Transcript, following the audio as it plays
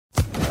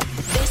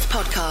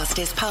podcast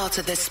is part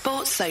of the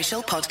Sports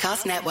Social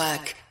Podcast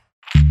Network.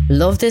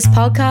 Love this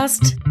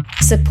podcast?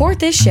 Support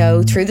this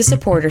show through the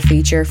supporter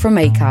feature from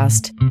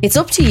Acast. It's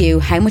up to you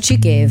how much you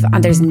give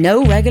and there's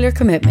no regular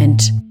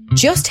commitment.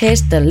 Just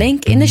hit the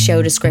link in the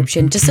show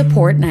description to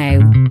support now.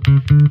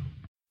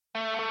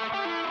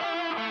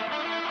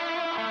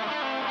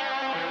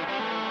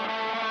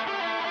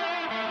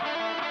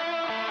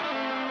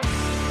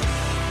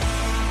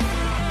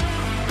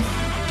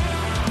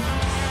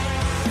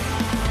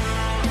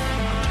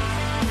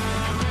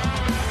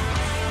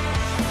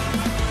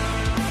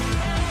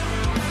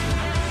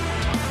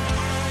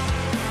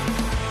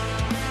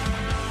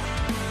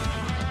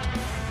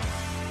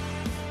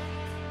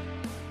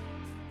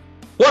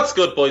 What's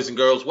good, boys and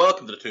girls?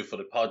 Welcome to the Two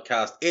Footed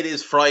Podcast. It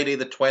is Friday,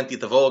 the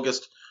 20th of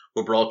August.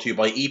 We're brought to you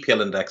by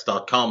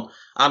EPLindex.com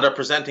and our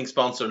presenting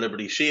sponsor,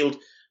 Liberty Shield.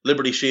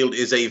 Liberty Shield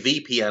is a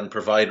VPN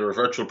provider. A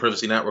virtual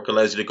privacy network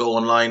allows you to go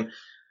online,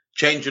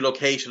 change your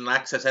location, and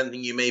access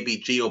anything you may be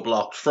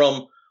geo-blocked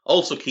from.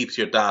 Also keeps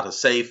your data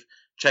safe.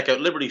 Check out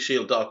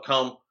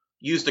libertyshield.com.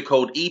 Use the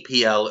code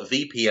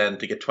EPLVPN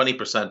to get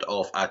 20%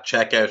 off at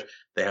checkout.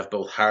 They have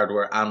both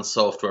hardware and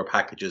software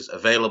packages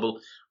available.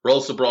 We're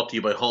also brought to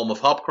you by Home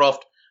of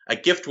Hopcroft, a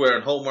giftware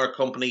and homeware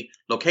company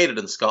located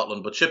in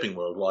Scotland but shipping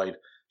worldwide.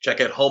 Check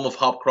out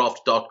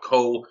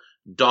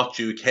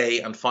homeofhopcroft.co.uk,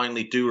 and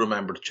finally do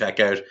remember to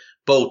check out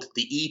both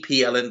the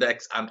EPL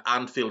Index and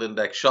Anfield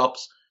Index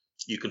shops.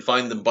 You can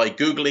find them by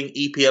Googling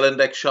EPL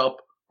Index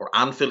shop or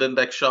Anfield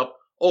Index shop,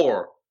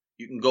 or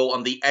you can go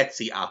on the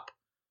Etsy app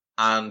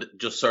and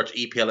just search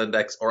EPL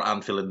Index or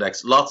Anfield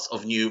Index. Lots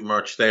of new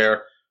merch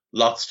there,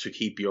 lots to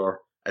keep your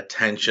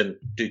attention.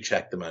 Do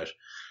check them out.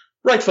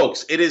 Right,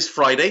 folks, it is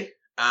Friday.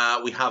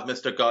 We have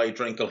Mr. Guy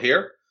Drinkle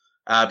here.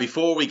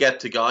 Before we get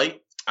to Guy,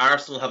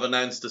 Arsenal have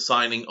announced the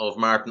signing of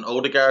Martin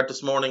Odegaard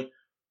this morning.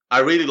 I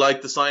really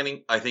like the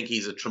signing. I think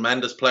he's a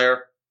tremendous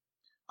player.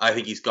 I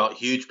think he's got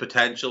huge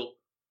potential.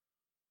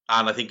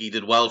 And I think he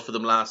did well for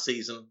them last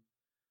season.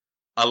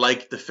 I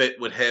like the fit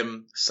with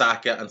him,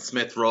 Saka and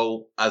Smith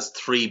Rowe as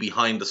three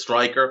behind the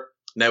striker.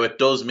 Now, it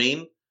does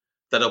mean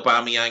that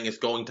Aubameyang is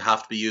going to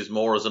have to be used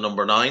more as a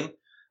number 9.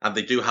 And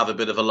they do have a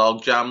bit of a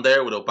logjam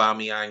there with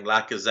Aubameyang,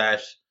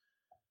 Lacazette,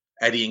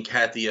 Eddie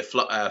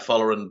Nketiah,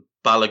 following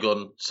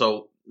Balogun.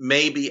 So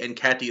maybe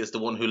Nketiah is the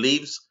one who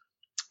leaves.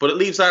 But it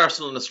leaves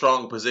Arsenal in a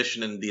strong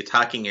position in the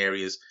attacking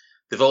areas.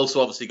 They've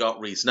also obviously got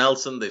Reece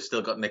Nelson. They've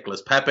still got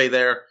Nicolas Pepe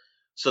there.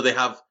 So they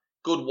have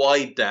good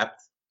wide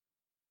depth.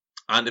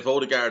 And if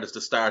Odegaard is the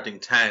starting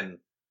 10,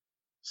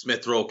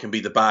 Smith Rowe can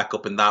be the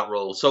backup in that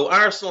role. So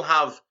Arsenal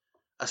have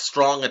a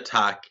strong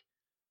attack.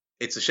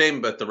 It's a shame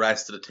about the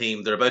rest of the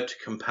team. They're about to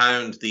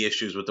compound the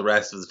issues with the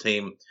rest of the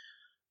team.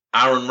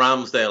 Aaron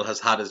Ramsdale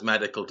has had his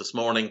medical this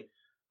morning,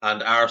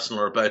 and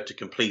Arsenal are about to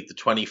complete the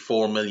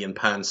 £24 million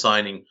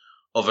signing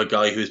of a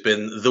guy who's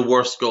been the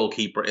worst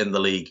goalkeeper in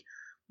the league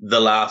the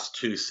last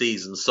 2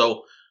 seasons.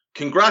 So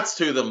congrats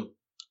to them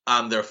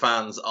and their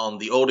fans on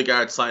the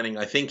Odegaard signing.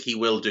 I think he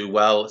will do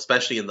well,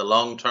 especially in the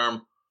long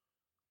term.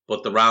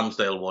 But the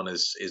Ramsdale one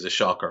is a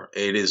shocker.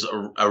 It is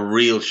a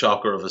real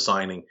shocker of a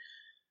signing.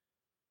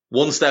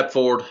 1 step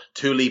forward,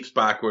 2 leaps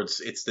backwards.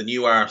 It's the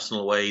new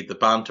Arsenal way. The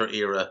banter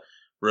era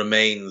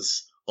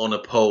remains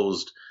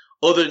unopposed.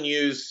 Other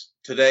news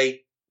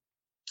today,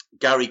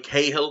 Gary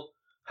Cahill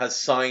has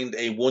signed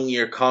a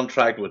 1-year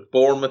contract with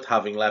Bournemouth,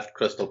 having left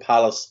Crystal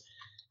Palace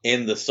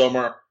in the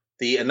summer.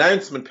 The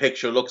announcement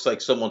picture looks like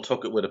someone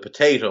took it with a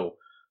potato,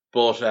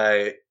 but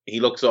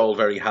he looks all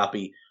very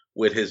happy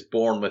with his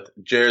Bournemouth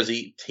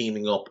jersey,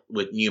 teaming up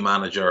with new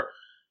manager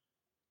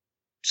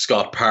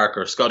Scott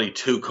Parker. Scotty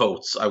Two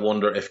Coats. I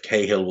wonder if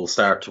Cahill will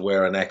start to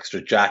wear an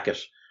extra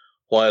jacket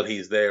while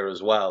he's there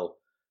as well.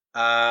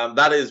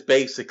 That is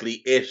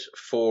basically it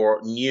for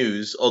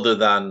news, other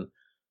than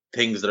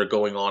things that are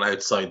going on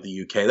outside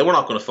the UK that we're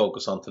not going to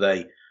focus on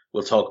today.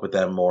 We'll talk about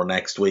them more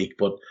next week.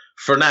 But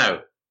for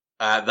now,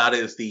 that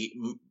is the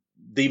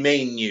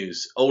main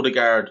news.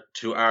 Odegaard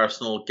to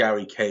Arsenal,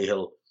 Gary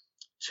Cahill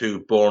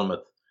to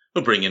Bournemouth.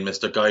 We'll bring in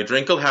Mr. Guy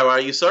Drinkle. How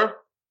are you, sir?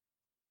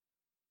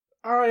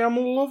 I am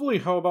lovely.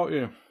 How about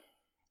you?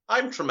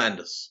 I'm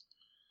tremendous.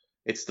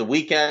 It's the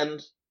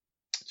weekend.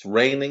 It's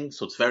raining,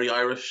 so it's very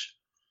Irish.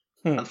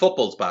 And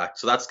football's back,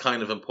 so that's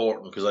kind of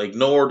important, because I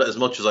ignored as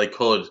much as I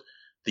could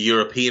the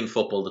European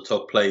football that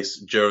took place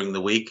during the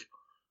week.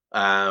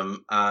 And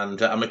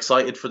I'm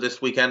excited for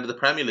this weekend of the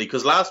Premier League,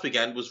 because last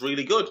weekend was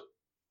really good.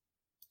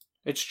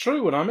 It's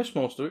true, and I missed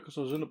most of it because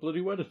I was in a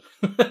bloody wedding.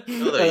 Oh,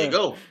 there you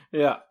go.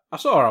 Yeah, I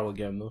saw our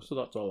game, though, so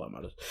that's all that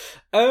matters.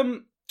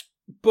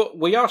 But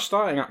we are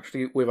starting,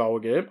 actually, with our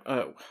game.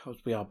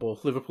 We are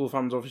both Liverpool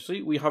fans,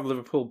 obviously. We have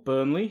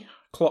Liverpool-Burnley,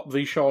 Klopp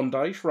v Sean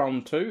Dyche,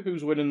 round 2.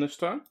 Who's winning this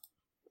time?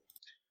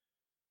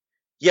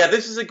 Yeah,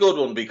 this is a good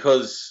one,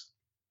 because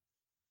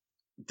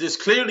there's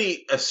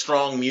clearly a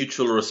strong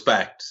mutual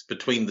respect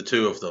between the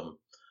two of them.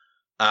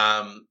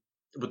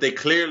 But they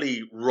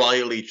clearly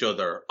rile each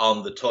other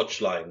on the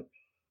touchline.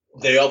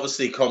 They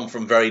obviously come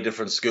from very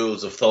different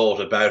schools of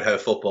thought about how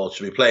football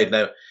should be played.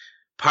 Now,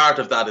 part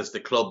of that is the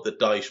club that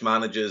Dyche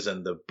manages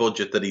and the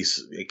budget that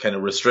he's kind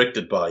of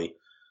restricted by.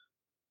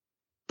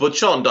 But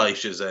Sean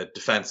Dyche is a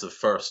defensive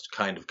first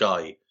kind of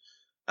guy,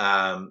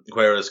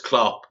 whereas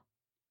Klopp's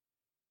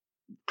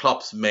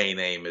main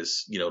aim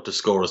is, to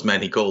score as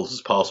many goals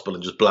as possible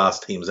and just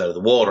blast teams out of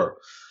the water.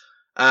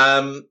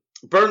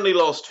 Burnley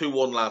lost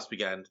 2-1 last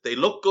weekend. They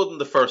looked good in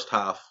the first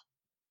half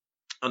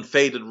and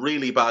faded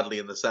really badly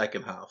in the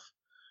second half.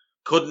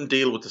 Couldn't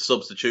deal with the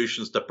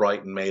substitutions that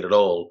Brighton made at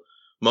all.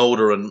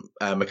 Moder and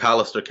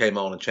McAllister came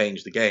on and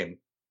changed the game.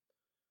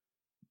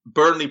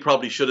 Burnley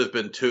probably should have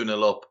been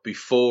 2-0 up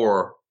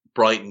before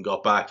Brighton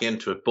got back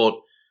into it. But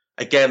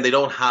again, they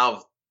don't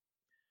have,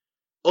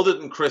 other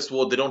than Chris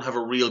Wood, they don't have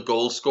a real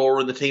goal scorer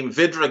in the team.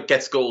 Vidra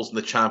gets goals in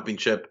the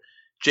Championship.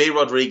 Jay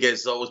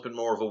Rodriguez has always been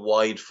more of a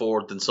wide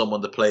forward than someone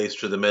that plays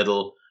through the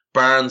middle.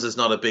 Barnes is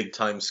not a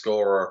big-time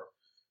scorer.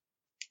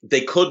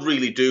 They could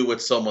really do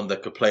with someone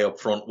that could play up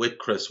front with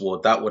Chris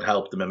Wood. That would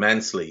help them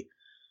immensely.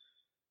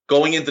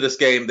 Going into this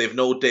game, they've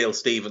no Dale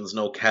Stevens,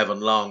 no Kevin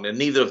Long, and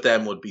neither of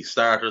them would be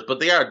starters, but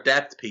they are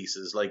depth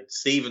pieces. Like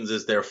Stevens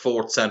is their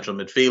fourth central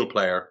midfield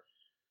player.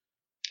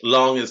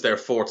 Long is their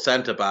fourth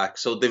centre-back.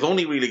 So they've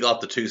only really got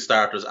the two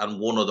starters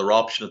and one other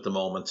option at the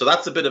moment. So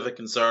that's a bit of a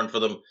concern for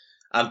them.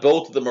 And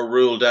both of them are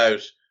ruled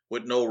out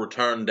with no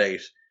return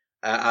date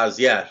as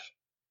yet.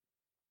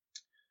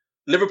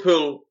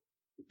 Liverpool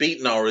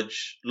beat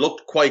Norwich,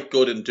 looked quite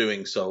good in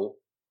doing so,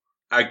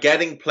 are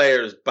getting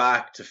players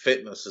back to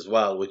fitness as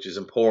well, which is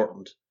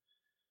important.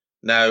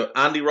 Now,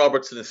 Andy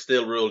Robertson is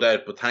still ruled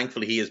out, but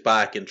thankfully he is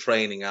back in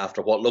training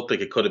after what looked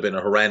like it could have been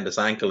a horrendous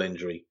ankle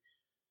injury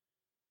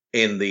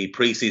in the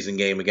pre-season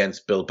game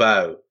against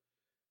Bilbao.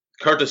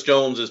 Curtis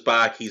Jones is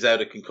back. He's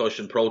out of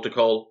concussion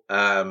protocol,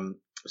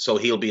 so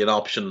he'll be an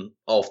option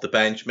off the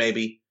bench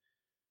maybe.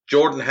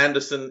 Jordan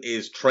Henderson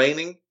is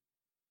training.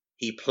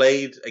 He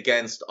played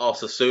against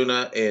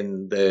Osasuna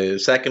in the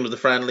second of the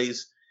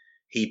friendlies.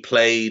 He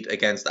played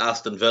against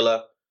Aston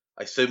Villa.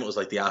 I assume it was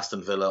like the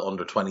Aston Villa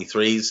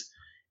under-23s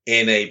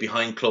in a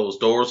behind closed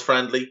doors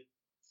friendly.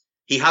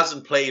 He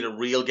hasn't played a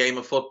real game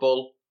of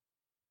football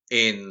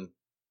in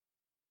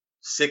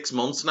 6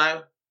 months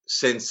now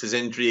since his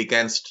injury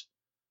against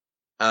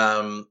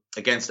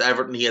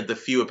Everton. He had the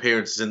few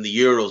appearances in the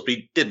Euros, but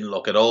he didn't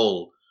look at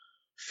all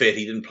fit.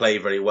 He didn't play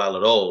very well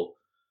at all.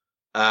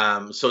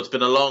 So it's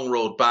been a long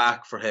road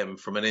back for him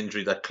from an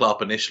injury that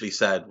Klopp initially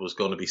said was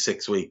going to be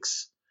 6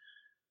 weeks.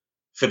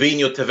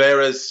 Fabinho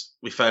Tavares,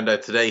 we found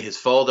out today, his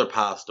father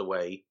passed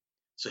away.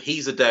 So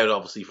he's a doubt,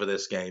 obviously, for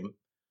this game.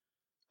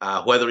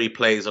 Whether he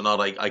plays or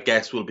not, I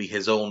guess will be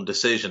his own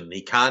decision.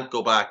 He can't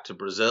go back to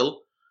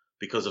Brazil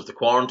because of the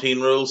quarantine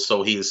rules,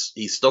 so he's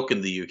stuck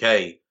in the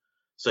UK.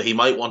 So he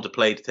might want to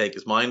play to take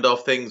his mind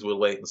off things. We'll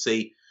wait and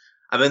see.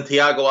 And then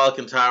Thiago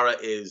Alcantara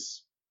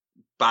is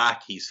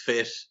back. He's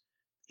fit.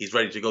 He's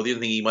ready to go. The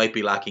only thing he might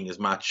be lacking is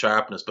match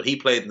sharpness, but he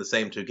played in the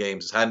same 2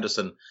 games as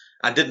Henderson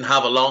and didn't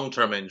have a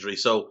long-term injury.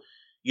 So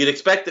you'd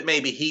expect that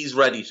maybe he's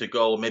ready to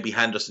go. Maybe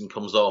Henderson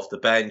comes off the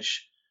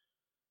bench.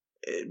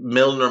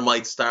 Milner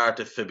might start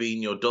if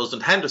Fabinho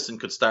doesn't. Henderson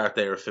could start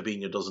there if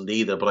Fabinho doesn't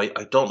either, but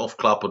I don't know if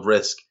Klopp would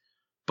risk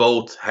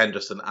both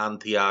Henderson and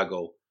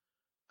Thiago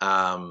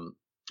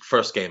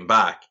first game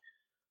back.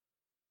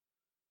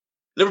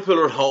 Liverpool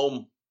are at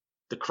home.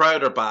 The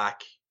crowd are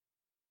back.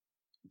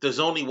 There's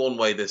only one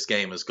way this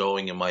game is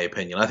going, in my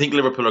opinion. I think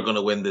Liverpool are going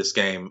to win this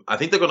game. I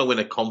think they're going to win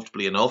it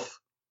comfortably enough.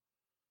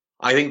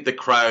 I think the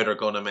crowd are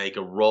going to make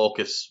a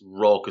raucous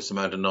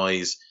amount of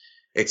noise.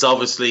 It's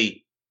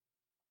obviously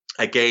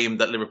a game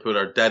that Liverpool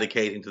are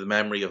dedicating to the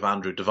memory of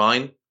Andrew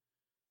Devine,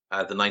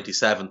 the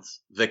 97th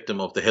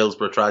victim of the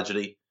Hillsborough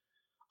tragedy.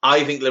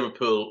 I think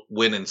Liverpool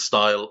win in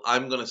style.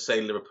 I'm going to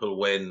say Liverpool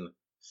win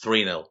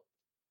 3-0.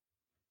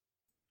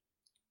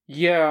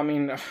 Yeah, I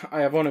mean,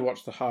 I have only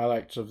watched the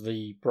highlights of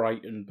the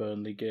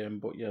Brighton-Burnley game,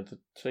 but yeah, the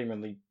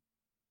seemingly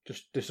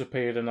just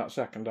disappeared in that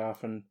second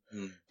half, and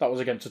that was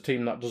against a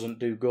team that doesn't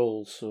do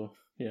goals, so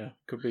yeah,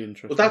 could be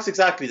interesting. Well, that's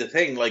exactly the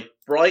thing. Like,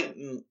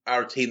 Brighton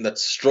are a team that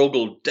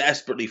struggled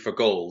desperately for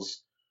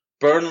goals.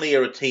 Burnley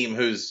are a team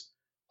whose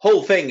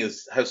whole thing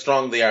is how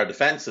strong they are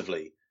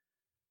defensively.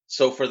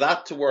 So for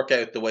that to work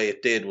out the way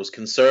it did was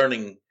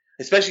concerning,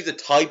 especially the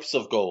types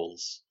of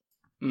goals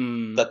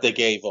that they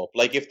gave up.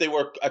 Like, if they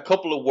were a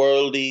couple of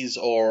worldies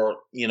or,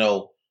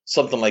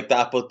 something like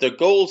that, but the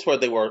goals where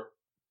they were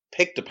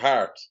picked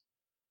apart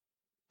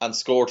and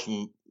scored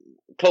from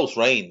close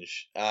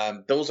range,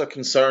 those are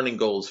concerning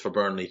goals for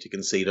Burnley to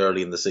concede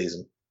early in the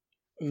season.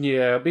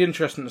 Yeah, it'll be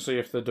interesting to see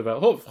if they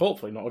develop.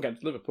 Hopefully not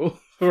against Liverpool,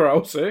 for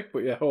our sake,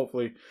 but yeah,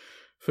 hopefully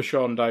for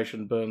Sean Dyche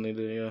and Burnley,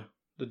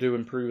 they do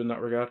improve in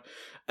that regard.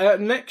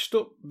 Next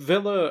up,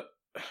 Villa,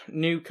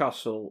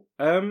 Newcastle.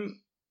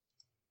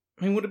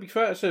 I mean, would it be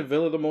fair to say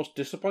Villa the most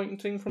disappointing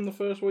team from the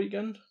first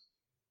weekend?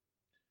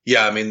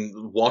 Yeah, I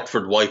mean,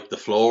 Watford wiped the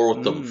floor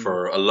with them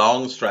for a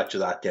long stretch of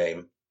that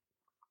game.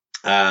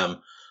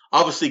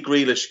 Obviously,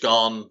 Grealish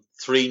gone,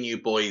 3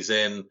 new boys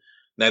in.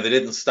 Now, they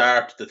didn't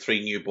start the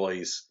 3 new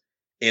boys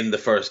in the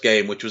first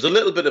game, which was a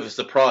little bit of a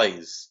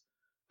surprise.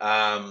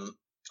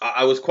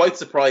 I was quite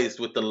surprised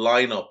with the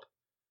lineup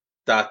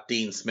that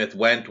Dean Smith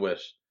went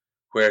with,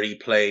 where he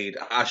played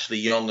Ashley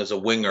Young as a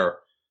winger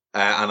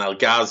and El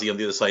Ghazi on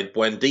the other side.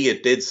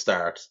 Buendia did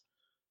start,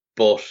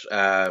 but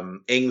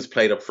Ings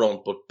played up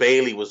front, but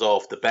Bailey was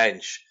off the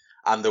bench,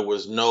 and there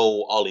was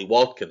no Ollie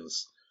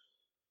Watkins.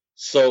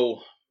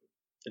 So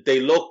they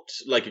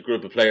looked like a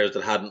group of players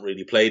that hadn't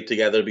really played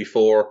together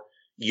before.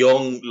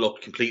 Young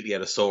looked completely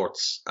out of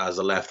sorts as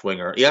a left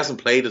winger. He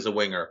hasn't played as a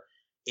winger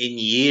in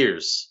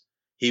years.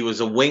 He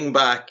was a wing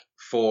back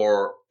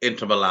for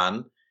Inter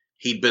Milan.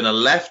 He'd been a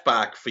left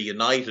back for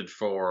United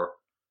for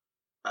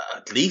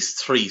at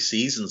least 3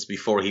 seasons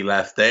before he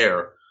left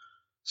there.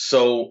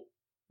 So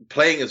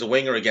playing as a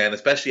winger again,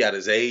 especially at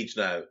his age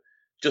now,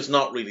 just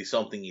not really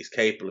something he's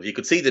capable of. You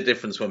could see the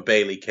difference when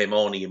Bailey came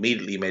on. He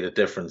immediately made a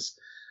difference.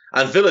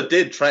 And Villa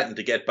did threaten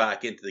to get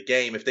back into the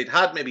game. If they'd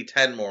had maybe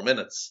 10 more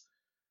minutes,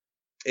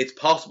 it's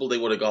possible they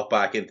would have got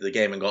back into the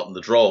game and gotten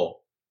the draw.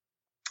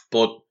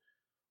 But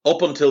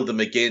up until the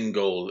McGinn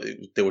goal,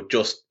 they were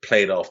just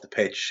played off the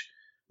pitch.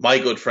 My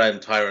good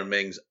friend Tyrone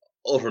Mings,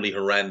 utterly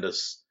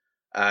horrendous.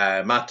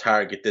 Matt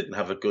Targett didn't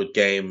have a good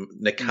game.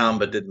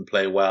 Nakamba didn't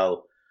play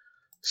well.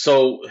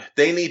 So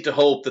they need to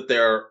hope that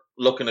they're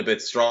looking a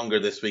bit stronger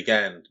this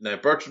weekend. Now,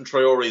 Bertrand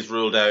Traore is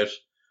ruled out.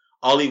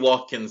 Ollie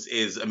Watkins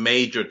is a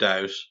major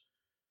doubt.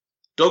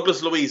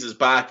 Douglas Luiz is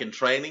back in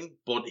training,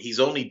 but he's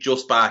only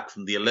just back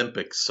from the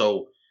Olympics.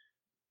 So,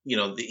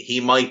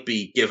 he might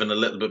be given a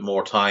little bit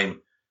more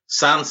time.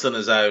 Sanson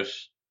is out.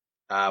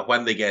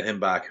 When they get him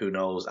back, who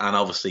knows? And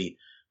obviously,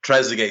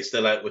 Trezeguet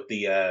still out with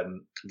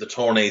the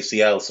torn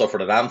ACL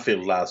suffered at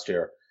Anfield last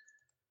year.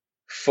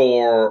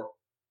 For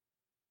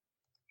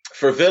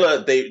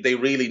Villa, they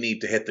really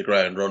need to hit the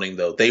ground running,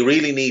 though. They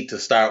really need to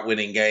start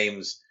winning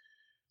games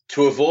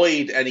to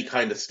avoid any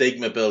kind of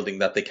stigma building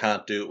that they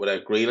can't do it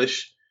without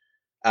Grealish.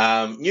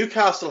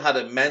 Newcastle had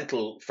a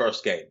mental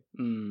first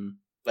game.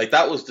 Like,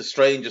 that was the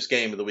strangest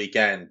game of the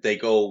weekend. They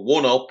go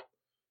 1 up,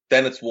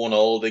 then it's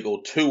 1-0. They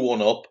go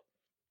 2-1 up,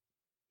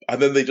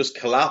 and then they just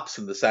collapse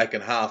in the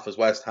second half as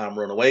West Ham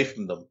run away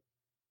from them.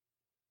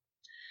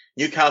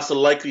 Newcastle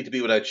likely to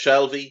be without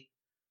Shelvey,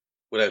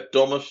 without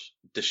Dummett.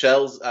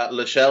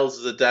 Lascelles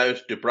is a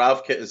doubt.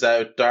 Dubravka is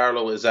out.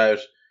 Darlow is out.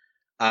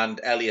 And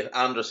Elliot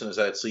Anderson is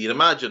out. So you'd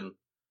imagine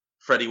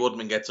Freddie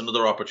Woodman gets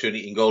another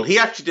opportunity in goal. He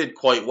actually did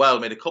quite well,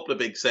 made a couple of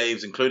big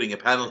saves, including a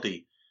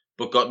penalty,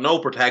 but got no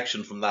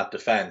protection from that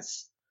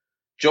defence.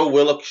 Joe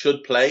Willock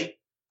should play,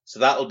 so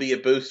that'll be a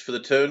boost for the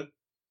Toon.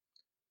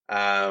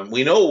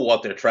 We know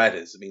what their threat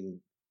is. I mean,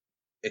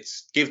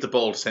 it's give the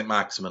ball to St.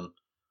 Maximin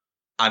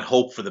and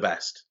hope for the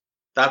best.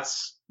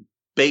 That's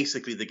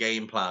basically the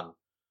game plan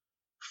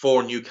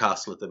for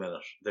Newcastle at the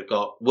minute. They've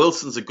got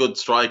Wilson's a good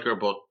striker,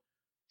 but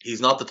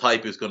he's not the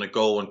type who's going to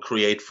go and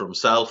create for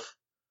himself.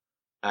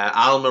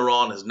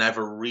 Almiron has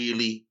never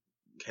really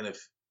kind of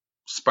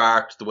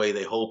sparked the way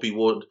they hope he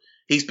would.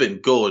 He's been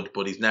good,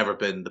 but he's never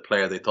been the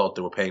player they thought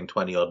they were paying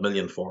 20-odd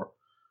million for.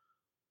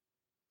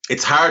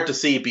 It's hard to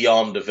see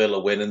beyond a Villa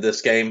win in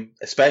this game,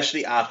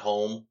 especially at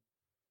home.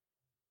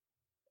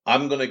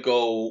 I'm going to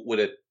go with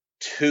a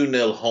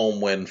 2-0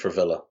 home win for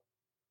Villa.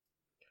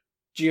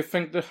 Do you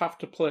think they have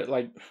to play,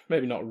 like,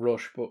 maybe not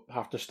rush, but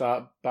have to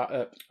start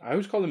I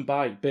always call him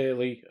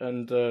Bailey,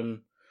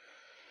 and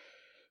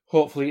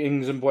hopefully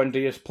Ings and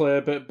Buendia play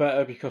a bit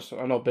better, because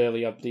I know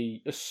Bailey had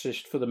the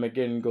assist for the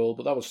McGinn goal,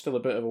 but that was still a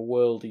bit of a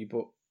worldie,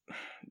 but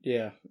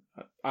yeah.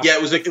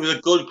 It was a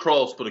good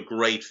cross, but a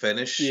great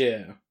finish.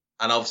 Yeah.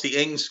 And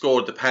obviously Ings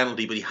scored the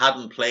penalty, but he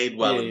hadn't played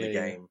well in the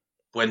game.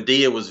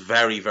 Buendia was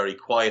very, very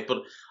quiet,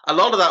 but a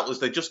lot of that was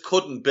they just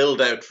couldn't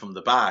build out from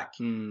the back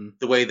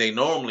the way they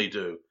normally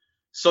do.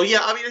 So yeah,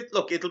 I mean,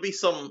 there'll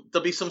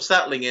be some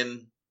settling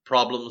in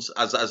problems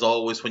as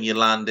always when you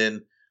land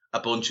in a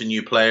bunch of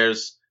new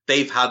players.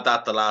 They've had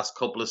that the last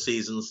couple of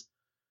seasons.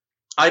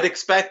 I'd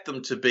expect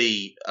them to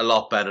be a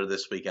lot better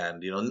this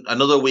weekend.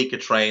 Another week of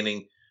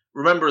training.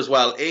 Remember as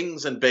well,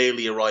 Ings and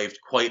Bailey arrived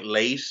quite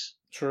late.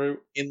 True.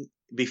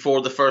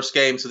 Before the first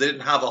game, so they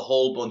didn't have a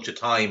whole bunch of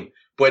time.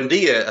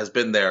 Buendia has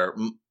been there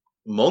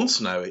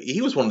months now.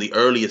 He was one of the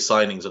earliest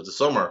signings of the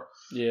summer.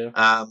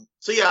 Yeah.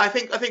 So yeah, I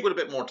think with a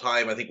bit more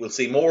time, I think we'll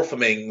see more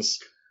from Ings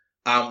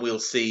and we'll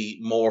see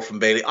more from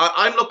Bailey.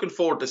 I'm looking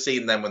forward to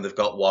seeing them when they've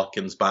got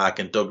Watkins back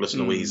and Douglas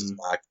Luiz is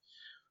back.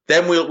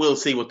 Then we'll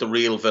see what the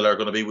real Villa are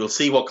going to be. We'll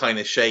see what kind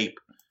of shape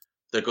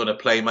they're going to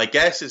play. My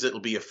guess is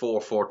it'll be a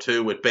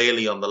 4-4-2 with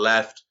Bailey on the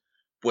left,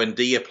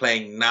 Buendia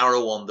playing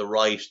narrow on the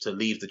right to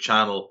leave the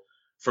channel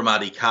for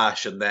Matty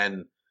Cash, and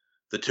then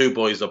the two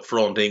boys up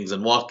front, Ings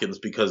and Watkins,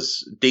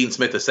 because Dean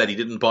Smith has said he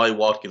didn't buy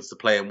Watkins to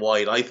play him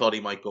wide. I thought he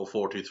might go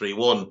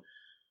 4-2-3-1,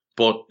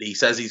 but he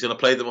says he's going to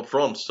play them up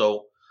front.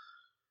 So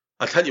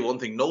I'll tell you one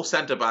thing, no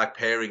centre-back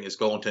pairing is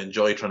going to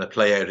enjoy trying to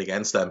play out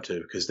against them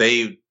two, because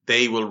they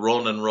will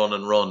run and run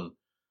and run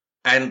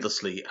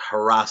endlessly,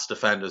 harass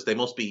defenders. They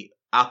must be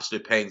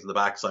absolute pains in the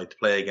backside to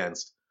play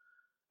against.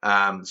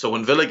 So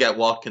when Villa get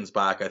Watkins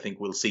back, I think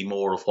we'll see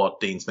more of what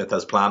Dean Smith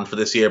has planned for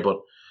this year. But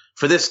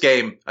for this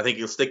game, I think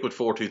he'll stick with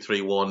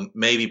 4-2-3-1,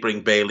 maybe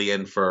bring Bailey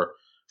in for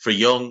for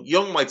Young.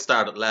 Young might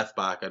start at left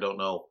back. I don't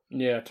know.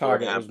 Yeah,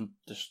 Target was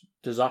just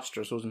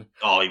disastrous, wasn't he?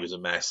 Oh, he was a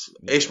mess.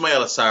 Yeah.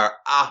 Ismail Assar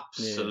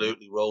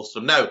absolutely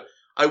roasted him. Now,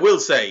 I will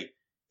say,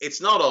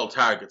 it's not all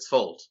Target's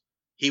fault.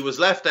 He was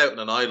left out on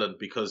an island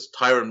because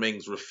Tyrone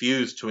Mings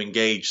refused to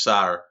engage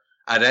Sarr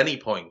at any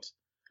point.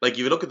 Like, if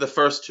you look at the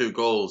first 2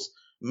 goals,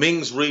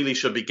 Mings really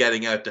should be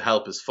getting out to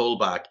help his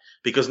fullback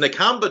because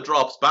Nakamba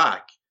drops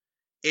back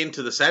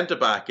into the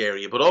centre-back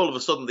area, but all of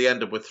a sudden they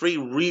end up with 3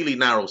 really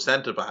narrow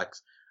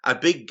centre-backs, a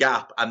big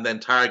gap, and then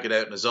Target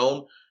out in his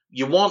own.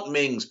 You want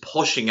Mings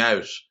pushing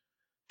out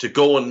to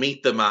go and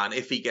meet the man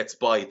if he gets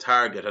by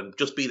Target and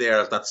just be there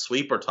as that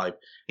sweeper type.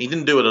 He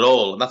didn't do it at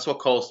all, and that's what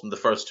cost him the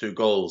first 2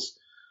 goals.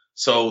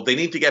 So they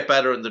need to get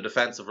better in their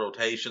defensive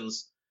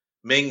rotations.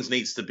 Mings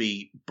needs to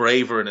be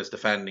braver in his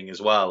defending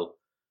as well,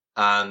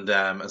 and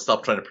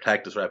stop trying to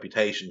protect his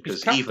reputation.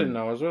 He's captain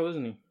now as well,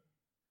 isn't he?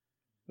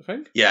 I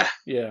think. Yeah.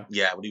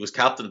 But he was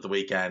captain at the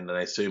weekend, and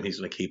I assume he's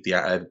going to keep the.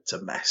 It's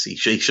a mess. He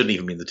shouldn't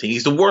even be in the team.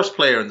 He's the worst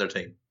player in their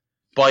team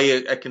by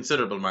a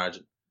considerable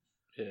margin.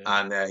 Yeah.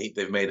 And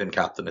they've made him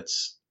captain.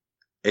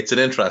 It's an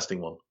interesting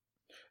one.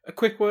 A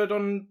quick word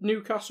on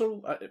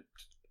Newcastle.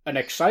 An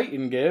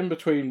exciting game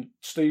between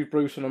Steve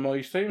Bruce and a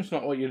Moyes team. It's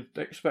not what you'd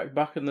expect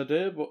back in the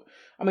day, but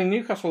I mean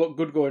Newcastle look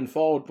good going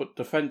forward, but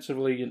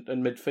defensively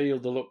and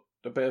midfield they look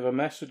a bit of a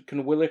mess.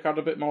 Can Willock add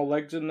a bit more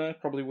legs in there?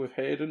 Probably with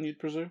Hayden, you'd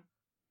presume.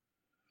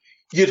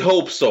 You'd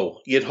hope so.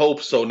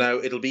 Now,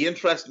 it'll be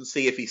interesting to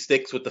see if he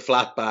sticks with the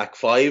flat back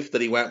 5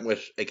 that he went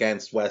with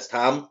against West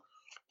Ham,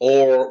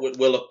 or with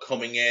Willock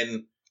coming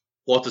in.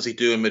 What does he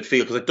do in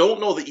midfield? Because I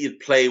don't know that you'd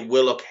play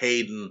Willock,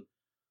 Hayden,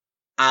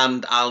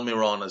 and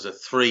Almiron as a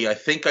 3. I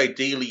think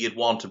ideally you'd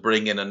want to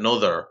bring in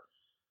another.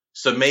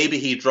 So maybe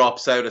he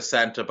drops out a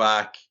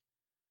centre-back,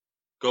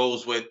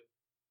 goes with,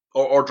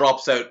 or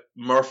drops out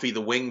Murphy,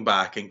 the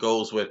wing-back, and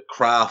goes with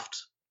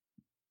Kraft,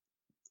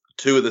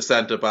 2 of the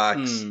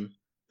centre-backs.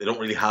 They don't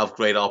really have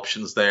great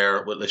options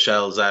there with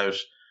Lascelles out.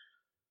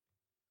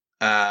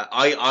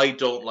 I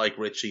don't like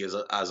Richie as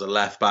a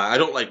left back. I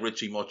don't like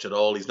Richie much at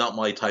all. He's not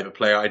my type of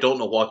player. I don't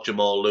know what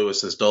Jamal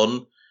Lewis has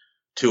done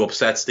to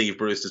upset Steve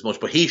Bruce as much,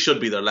 but he should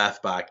be their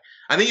left back.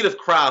 I think you'd have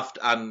Kraft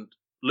and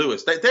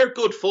Lewis. They're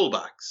good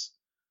fullbacks.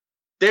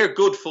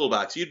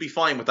 You'd be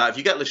fine with that. If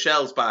you get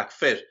Lascelles back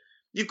fit,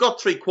 you've got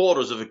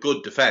 3/4 of a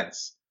good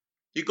defence.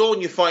 You go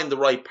and you find the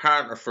right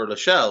partner for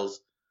Lascelles.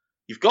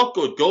 You've got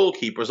good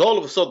goalkeepers. All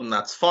of a sudden,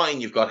 that's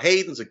fine. You've got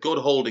Hayden's a good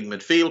holding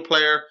midfield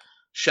player.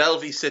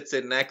 Shelvey sits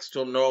in next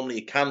to him. Normally,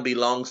 it can be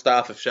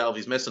Longstaff if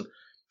Shelvey's missing.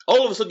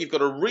 All of a sudden, you've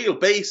got a real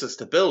basis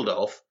to build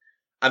off.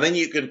 And then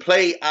you can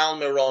play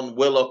Almiron,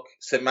 Willock,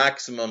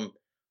 Saint-Maximin,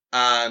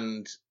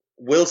 and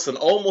Wilson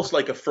almost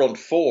like a front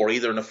 4,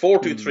 either in a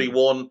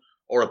 4-2-3-1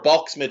 or a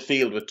box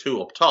midfield with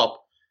 2 up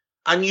top.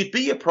 And you'd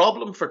be a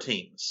problem for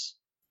teams.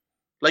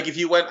 Like if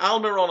you went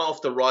Almiron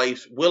off the right,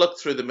 Willock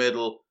through the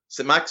middle,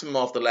 Saint-Maximin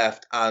off the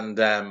left, and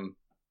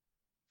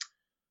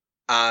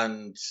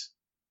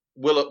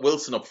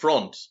Wilson up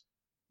front,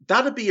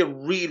 that'd be a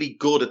really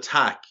good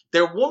attack.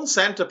 They're 1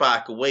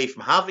 centre-back away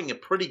from having a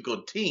pretty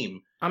good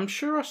team. I'm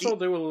sure I saw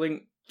they were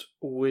linked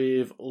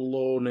with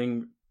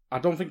loaning. I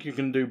don't think you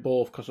can do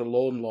both because of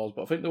loan laws,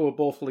 but I think they were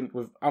both linked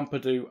with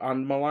Ampadu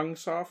and Malang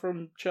Sarr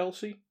from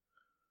Chelsea,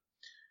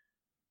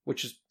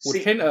 which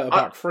would hint at a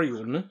back 3,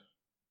 wouldn't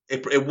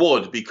it? It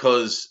would,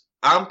 because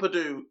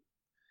Ampadu...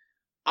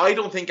 I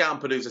don't think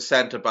Ampadu's a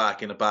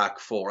centre-back in a back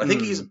 4. I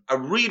think he's a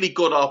really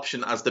good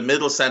option as the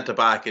middle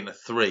centre-back in a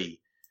 3.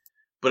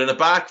 But in a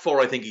back 4,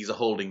 I think he's a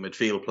holding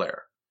midfield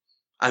player.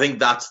 I think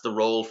that's the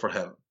role for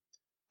him.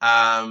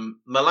 Malang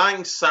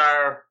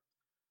Sarr,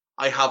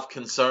 I have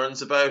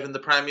concerns about in the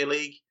Premier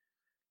League.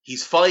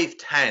 He's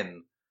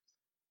 5'10".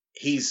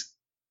 He's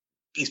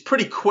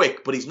pretty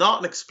quick, but he's not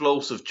an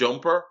explosive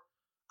jumper.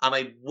 And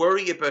I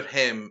worry about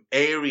him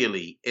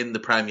aerially in the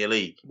Premier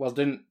League. Well,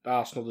 didn't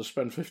Arsenal just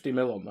spend 50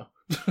 mil on that?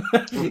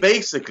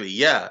 Basically,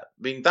 yeah.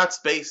 I mean, that's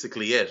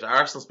basically it.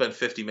 Arsenal spent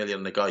 50 million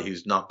on a guy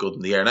who's not good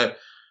in the air. Now,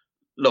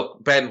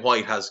 look, Ben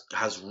White has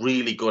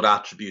really good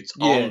attributes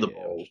on the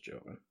ball.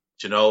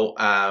 You know,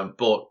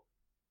 but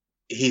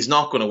he's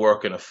not going to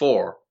work in a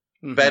 4.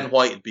 Mm-hmm. Ben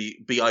White would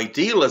be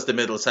ideal as the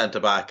middle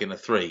centre-back in a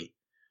 3.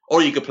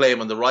 Or you could play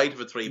him on the right of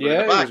a 3. But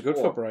in a back he was good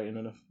 4, for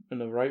Brighton in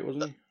the right,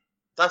 wasn't he?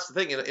 That's the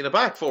thing. In a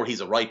back 4,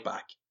 he's a right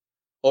back.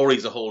 Or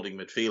he's a holding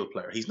midfield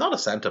player. He's not a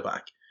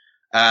centre-back.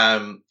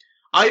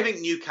 I think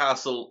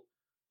Newcastle,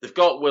 they've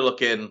got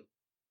Willock in.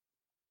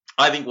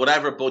 I think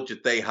whatever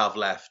budget they have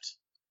left,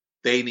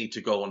 they need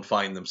to go and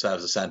find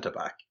themselves a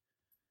centre-back.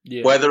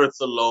 Yeah. Whether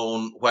it's a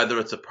loan, whether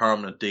it's a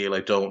permanent deal,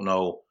 I don't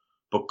know.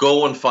 But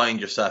go and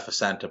find yourself a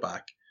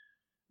centre-back.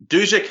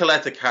 Duja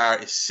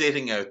Kaletakar is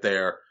sitting out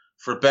there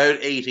for about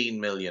 18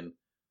 million.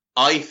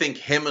 I think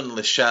him and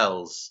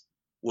Lascelles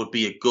would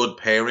be a good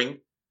pairing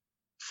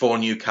for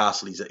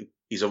Newcastle.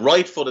 He's a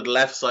right-footed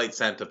left-side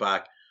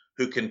centre-back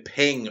who can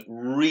ping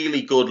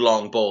really good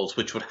long balls,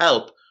 which would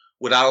help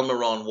with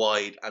Almiron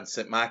wide and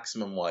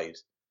Saint-Maximin wide.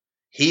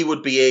 He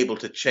would be able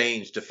to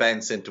change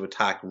defence into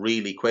attack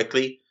really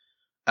quickly.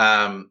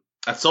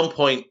 at some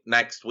point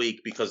next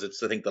week, because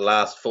it's I think the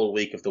last full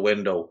week of the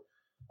window,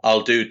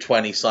 I'll do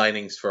 20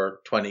 signings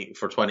for 20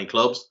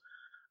 clubs,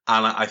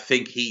 and I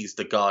think he's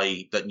the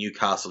guy that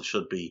Newcastle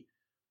should be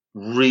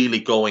really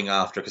going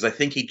after, because I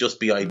think he'd just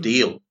be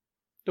ideal.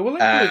 They were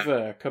linked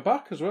with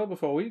Kabak as well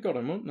before we got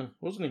him,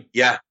 wasn't he?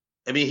 Yeah.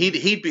 I mean,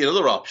 he'd be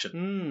another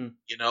option,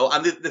 you know.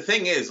 And the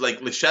thing is,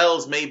 like,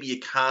 Lascelles, maybe you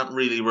can't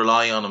really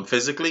rely on him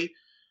physically.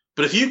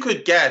 But if you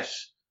could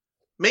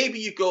maybe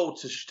you go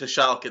to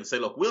Schalke and say,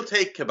 look, we'll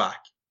take Kabak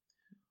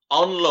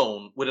on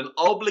loan with an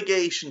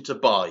obligation to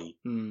buy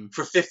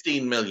for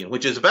 15 million,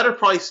 which is a better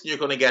price than you're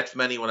going to get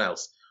from anyone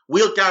else.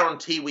 We'll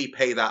guarantee we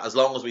pay that as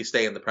long as we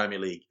stay in the Premier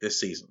League this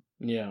season,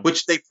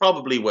 which they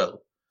probably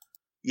will.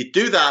 You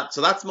do that,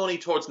 so that's money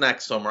towards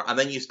next summer, and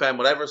then you spend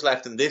whatever's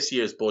left in this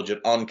year's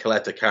budget on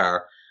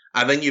Caleta-Car,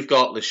 and then you've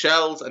got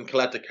Lascelles and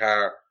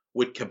Caleta-Car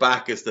with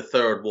Kabak as the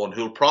third one,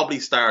 who'll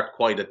probably start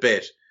quite a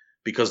bit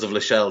because of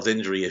Lascelles'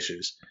 injury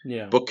issues.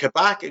 Yeah. But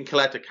Kabak and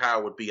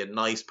Caleta-Car would be a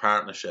nice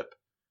partnership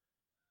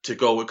to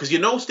go with, because you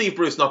know Steve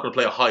Bruce is not going to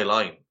play a high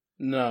line.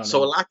 No.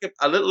 So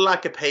a little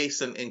lack of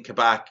pace in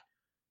Kabak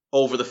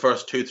over the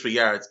first 2-3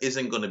 yards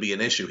isn't going to be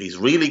an issue. He's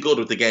really good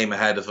with the game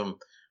ahead of him.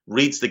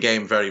 Reads the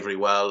game very, very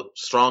well.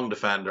 Strong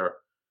defender.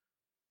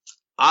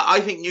 I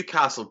think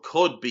Newcastle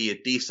could be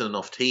a decent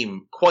enough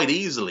team quite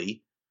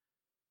easily,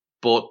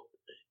 but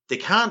they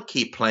can't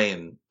keep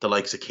playing the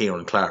likes of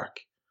Kieran Clark.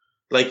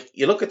 Like,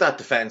 you look at that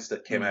defence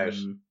that came out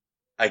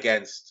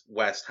against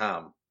West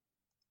Ham.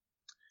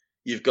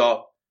 You've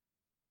got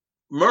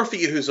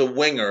Murphy, who's a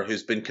winger,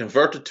 who's been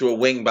converted to a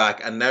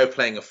wing-back and now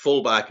playing a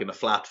full-back in a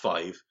flat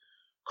five.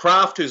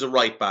 Kraft, who's a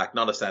right-back,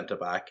 not a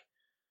centre-back.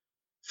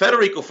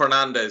 Federico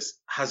Fernandez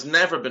has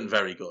never been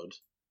very good.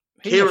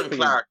 Kieran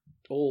Clark.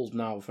 Old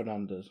now,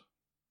 Fernandez.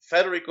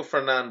 Federico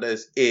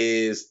Fernandez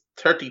is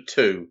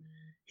 32.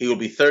 He will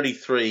be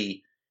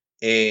 33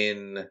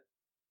 in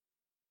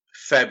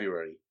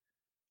February.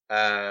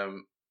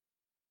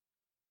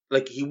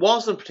 He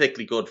wasn't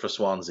particularly good for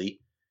Swansea.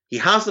 He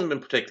hasn't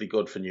been particularly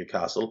good for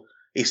Newcastle.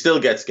 He still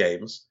gets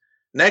games.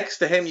 Next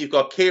to him, you've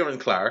got Kieran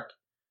Clark,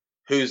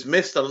 who's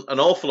missed an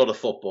awful lot of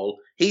football.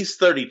 He's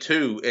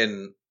 32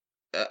 in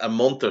a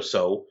month or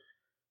so.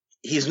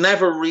 He's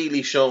never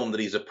really shown that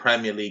he's a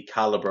Premier League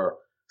caliber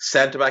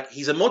centre-back.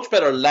 He's a much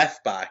better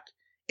left-back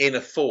in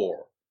a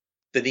 4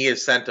 than he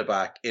is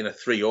centre-back in a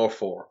 3 or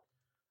 4.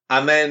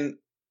 And then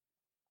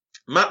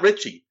Matt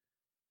Ritchie,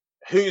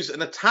 who's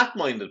an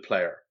attack-minded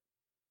player.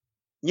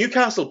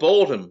 Newcastle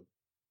bought him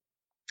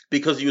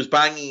because he was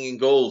banging in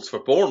goals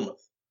for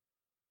Bournemouth.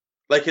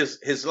 Like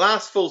his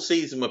last full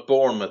season with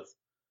Bournemouth,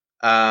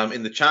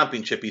 in the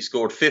Championship, he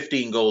scored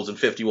 15 goals and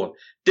 51.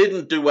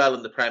 Didn't do well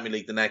in the Premier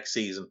League the next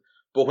season.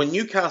 But when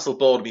Newcastle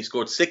bought him, he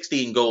scored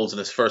 16 goals in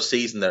his first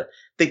season there.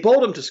 They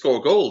bought him to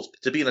score goals,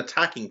 to be an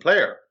attacking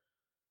player.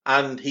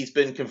 And he's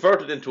been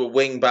converted into a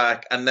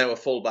wing-back and now a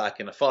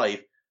full-back in a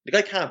 5. The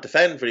guy can't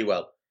defend very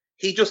well.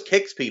 He just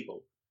kicks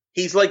people.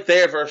 He's like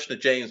their version of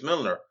James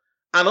Milner.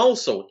 And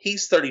also,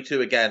 he's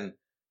 32 again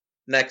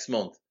next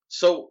month.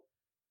 So,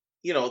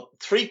 you know,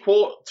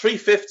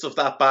 3/5 of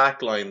that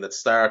back line that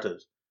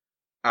started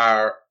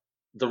are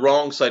the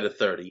wrong side of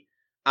 30,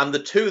 and the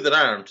two that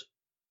aren't,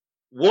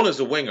 one is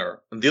a winger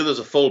and the other's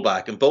a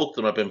fullback, and both of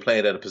them have been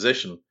playing out of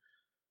position.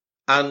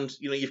 And,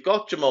 you know, you've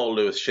got Jamal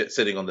Lewis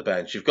sitting on the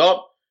bench. You've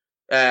got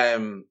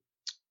Jamal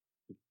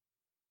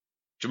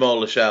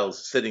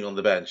Lascelles sitting on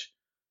the bench.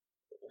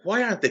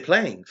 Why aren't they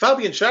playing?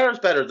 Fabian Schär is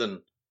better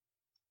than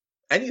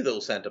any of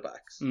those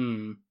centre-backs.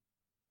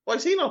 Why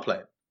is he not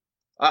playing?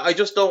 I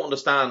just don't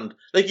understand.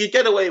 Like, you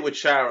get away with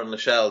Schär and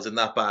Lascelles in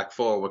that back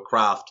 4 with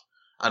Kraft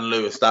and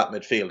Lewis, that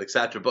midfield,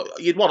 etc. But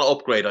you'd want to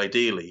upgrade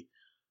ideally.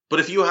 But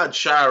if you had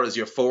Schär as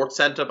your 4th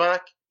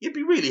centre-back, you'd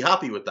be really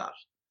happy with that.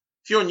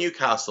 If you're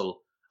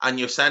Newcastle and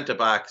your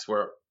centre-backs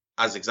were,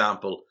 as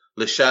example,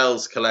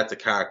 Lascelles,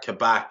 Caleta-Car,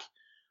 Kabak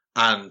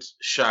and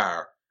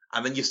Schär,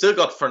 and then you still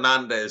got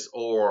Fernandez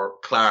or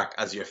Clark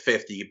as your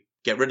 5th, you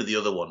get rid of the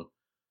other one,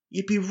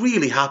 you'd be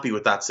really happy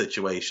with that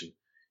situation.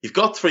 You've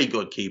got 3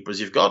 good keepers.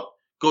 You've got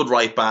good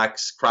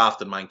right-backs,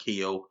 Kraft and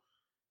Manquillo.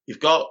 You've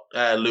got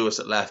Lewis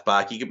at left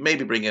back. You could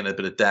maybe bring in a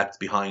bit of depth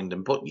behind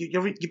him, but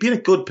you'd be in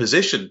a good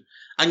position.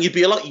 And you'd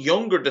be a lot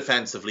younger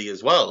defensively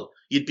as well.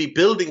 You'd be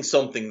building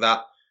something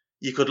that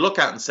you could look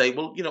at and say,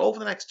 well, you know, over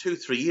the next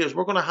 2-3 years,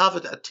 we're going to have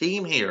a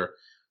team here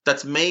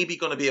that's maybe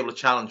going to be able to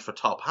challenge for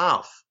top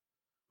half.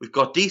 We've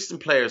got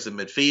decent players in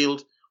midfield.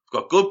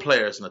 We've got good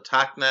players in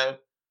attack now.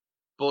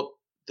 But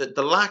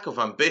the lack of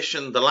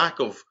ambition, the lack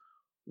of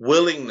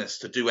willingness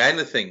to do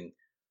anything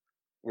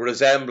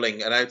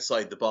resembling an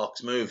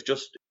outside-the-box move,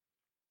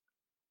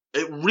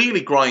 it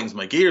really grinds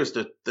my gears,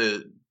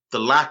 the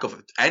lack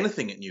of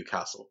anything at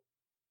Newcastle.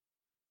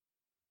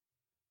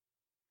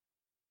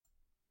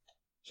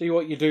 See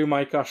what you do,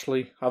 Mike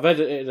Ashley. I've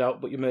edited it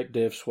out, but you make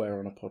Dave swear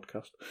on a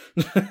podcast.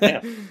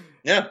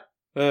 Yeah.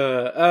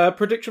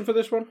 Prediction for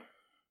this one?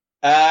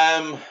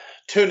 2-0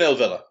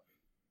 Villa.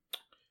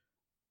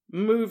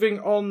 Moving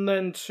on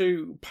then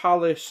to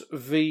Palace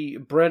v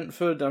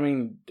Brentford. I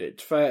mean,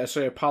 it's fair to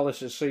say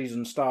Palace's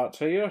season starts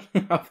here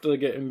after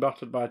getting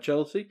battered by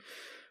Chelsea.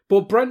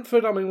 But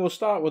Brentford, I mean, we'll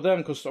start with them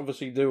because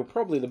obviously they were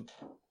probably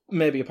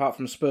maybe apart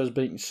from Spurs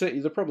beating City,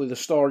 they're probably the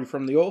story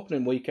from the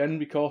opening weekend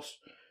because,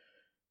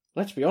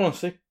 let's be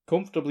honest, they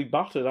comfortably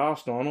battered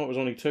Arsenal. I know it was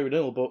only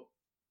 2-0, but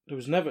there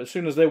was never, as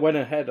soon as they went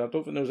ahead, I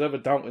don't think there was ever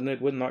doubting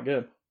they'd win that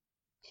game.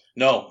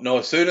 No,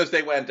 as soon as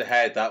they went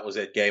ahead, that was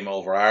it, game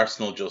over.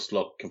 Arsenal just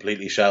looked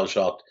completely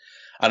shell-shocked.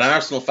 And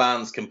Arsenal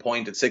fans can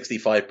point at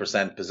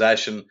 65%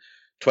 possession,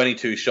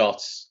 22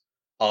 shots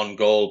on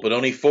goal, but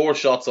only 4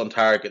 shots on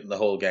target in the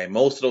whole game.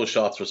 Most of those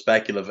shots were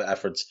speculative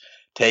efforts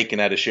taken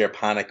out of sheer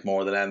panic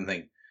more than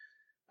anything.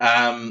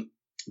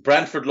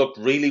 Brentford looked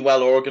really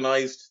well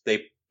organised.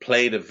 They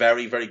played a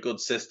very, very good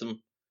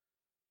system.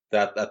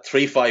 That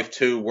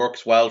 3-5-2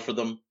 works well for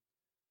them.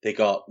 They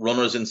got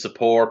runners in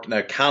support.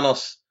 Now,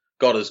 Canos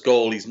got his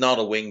goal. He's not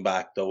a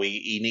wing-back, though.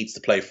 He needs to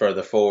play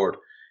further forward.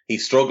 He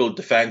struggled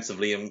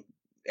defensively, and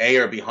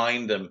Ayer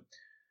behind him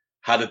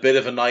had a bit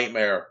of a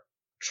nightmare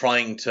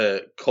trying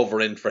to cover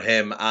in for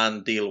him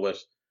and deal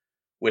with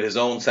his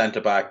own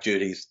centre-back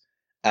duties.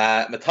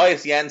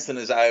 Matthias Jensen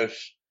is out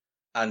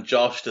and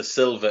Josh Da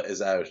Silva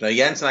is out. Now,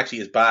 Jensen actually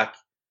is back.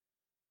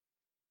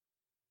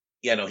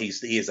 Yeah, no, he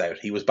is out.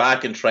 He was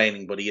back in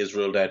training, but he is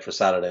ruled out for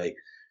Saturday.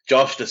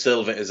 Josh Da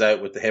Silva is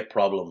out with the hip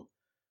problem.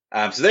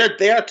 So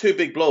they are 2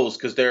 big blows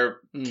because they're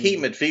key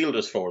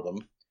midfielders for them.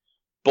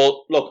 But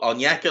look,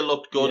 Onyeka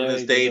looked good in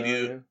his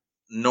debut.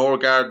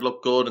 Norgard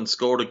looked good and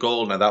scored a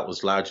goal. Now, that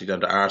was largely down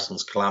to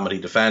Arsenal's calamity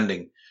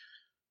defending.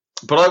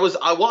 But I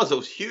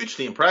was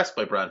hugely impressed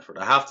by Brentford.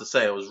 I have to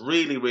say, I was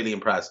really, really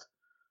impressed.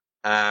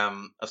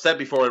 I've said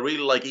before, I really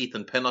like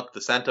Ethan Pinnock, the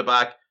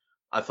centre-back.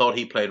 I thought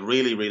he played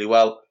really, really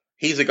well.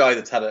 He's a guy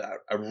that's had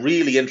a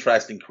really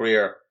interesting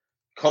career,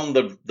 come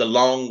the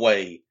long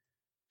way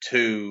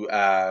to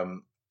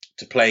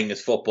playing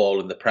his football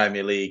in the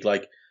Premier League.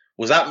 Like,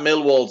 was at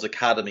Millwall's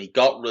academy,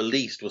 got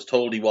released, was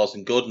told he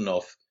wasn't good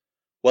enough.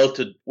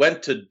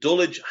 Went to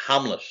Dulwich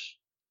Hamlet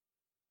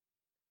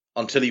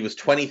until he was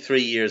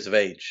 23 years of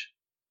age.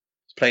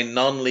 He's playing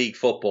non-league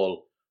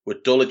football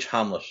with Dulwich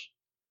Hamlet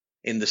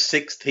in the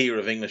 6th tier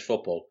of English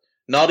football.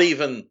 Not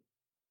even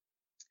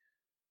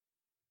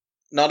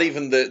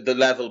the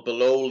level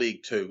below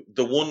League 2,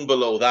 the one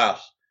below that.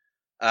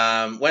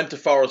 Went to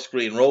Forest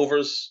Green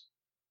Rovers,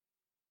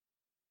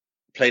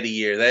 played a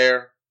year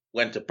there,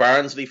 went to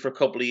Barnsley for a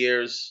couple of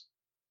years,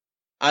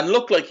 and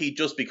looked like he'd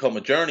just become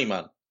a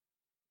journeyman.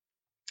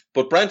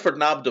 But Brentford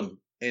nabbed him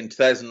in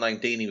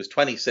 2019. He was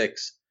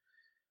 26,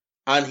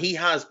 and he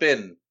has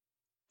been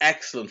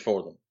excellent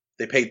for them.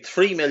 They paid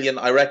 $3 million.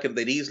 I reckon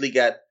they'd easily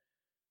get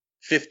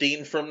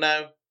 15 from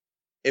now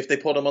if they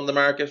put him on the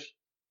market.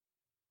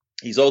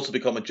 He's also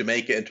become a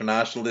Jamaica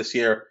international this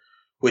year,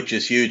 which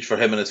is huge for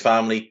him and his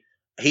family.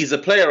 He's a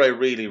player I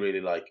really, really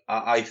like.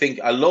 I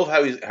love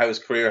how his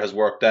career has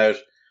worked out.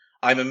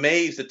 I'm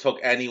amazed it took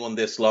anyone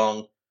this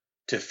long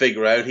to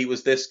figure out he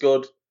was this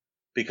good,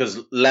 because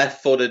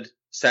left-footed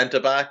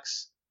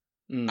centre-backs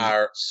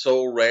are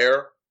so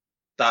rare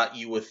that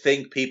you would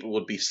think people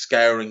would be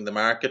scouring the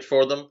market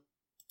for them.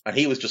 And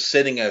he was just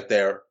sitting out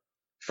there,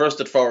 first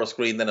at Forest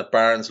Green, then at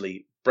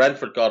Barnsley.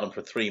 Brentford got him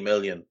for $3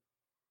 million.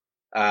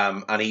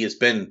 And he has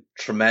been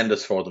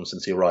tremendous for them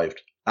since he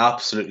arrived.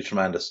 Absolutely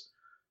tremendous.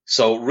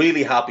 So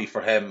really happy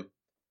for him.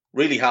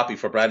 Really happy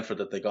for Brentford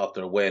that they got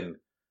their win.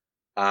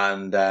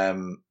 And,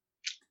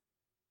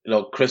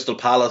 Crystal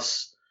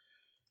Palace,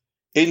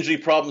 injury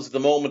problems at the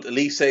moment.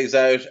 Elise's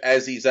out.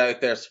 Ezzy's out.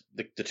 There's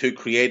the 2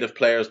 creative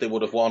players they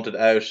would have wanted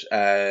out.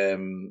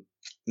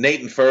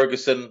 Nathan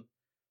Ferguson,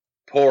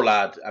 poor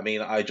lad. I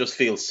mean, I just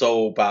feel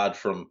so bad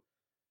for him.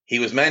 He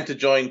was meant to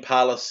join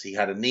Palace. He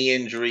had a knee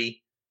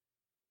injury.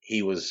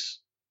 He was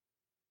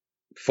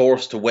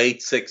forced to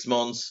wait 6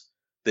 months.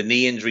 The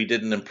knee injury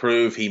didn't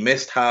improve. He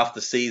missed half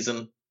the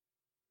season.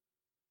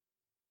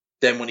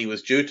 Then when he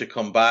was due to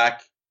come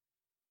back,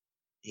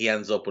 he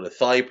ends up with a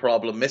thigh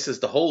problem, misses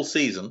the whole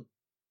season,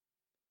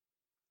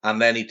 and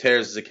then he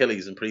tears his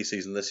Achilles in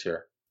pre-season this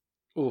year.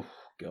 Oh,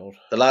 God.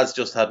 The lad's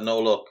just had no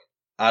luck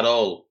at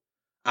all.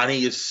 And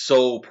he is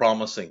so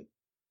promising.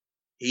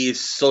 He is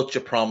such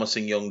a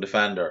promising young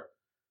defender.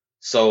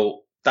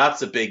 So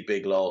that's a big,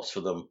 big loss for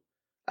them.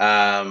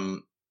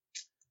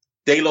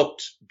 They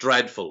looked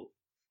dreadful,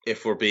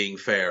 if we're being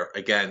fair,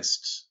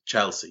 against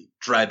Chelsea.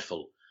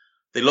 Dreadful.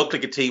 They looked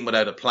like a team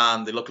without a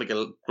plan. They looked like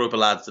a group of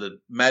lads that had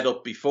met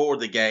up before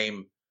the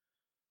game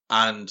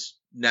and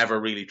never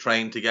really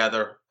trained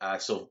together.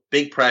 So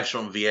big pressure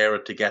on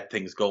Vieira to get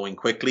things going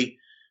quickly.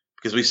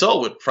 Because we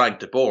saw with Frank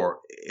de Boer,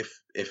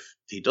 if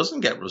he doesn't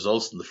get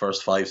results in the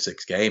first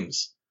 5-6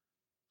 games,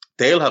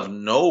 they'll have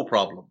no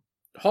problem.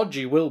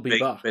 Hodgie will be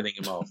back. Binning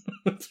him off.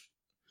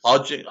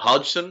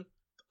 Hodgson,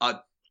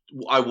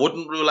 I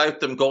wouldn't rule out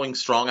them going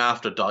strong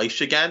after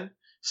Dyche again.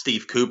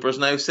 Steve Cooper's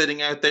now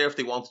sitting out there if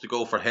they wanted to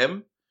go for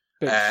him.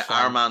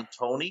 Armand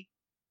Toney.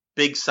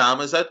 Big Sam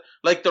is out.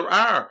 Like, there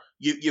are.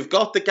 You've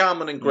got the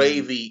gammon and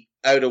gravy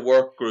out of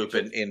work group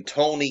in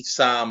Tony,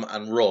 Sam,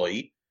 and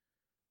Roy.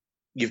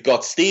 You've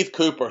got Steve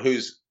Cooper,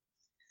 who's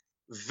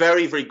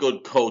very, very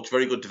good coach,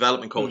 very good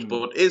development coach,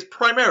 but is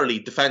primarily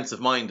defensive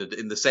minded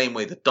in the same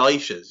way that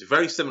Dyche is. A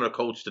very similar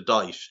coach to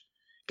Dyche,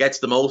 gets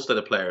the most out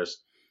of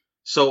players.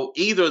 So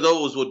either of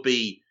those would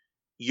be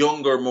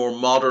younger, more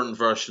modern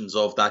versions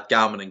of that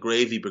Gammon and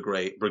Gravy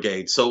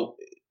brigade. So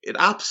it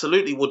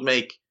absolutely would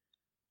make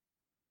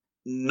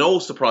no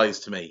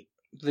surprise to me.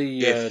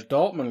 The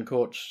Dortmund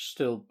coach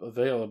still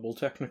available,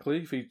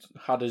 technically, if he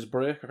had his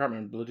break. I can't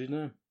remember the bloody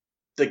name.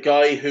 The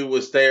guy who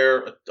was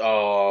there,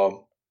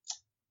 Turdich,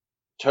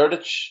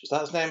 is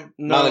that his name?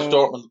 No, managed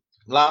Dortmund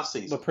last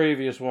season. The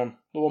previous one.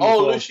 The one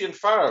before. Lucien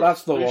Favre.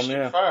 That's the one,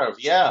 yeah. Favre,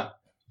 yeah.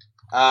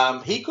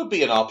 He could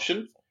be an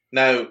option.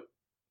 Now,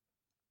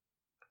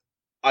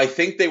 I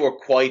think they were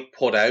quite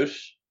put out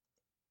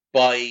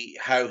by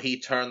how he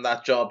turned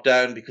that job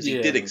down because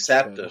he did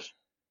accept it.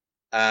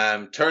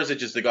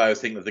 Terzic is the guy I was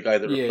thinking of, the guy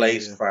that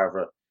replaced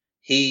Favre.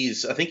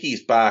 I think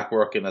he's back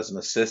working as an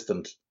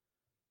assistant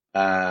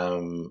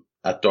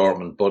at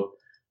Dortmund, but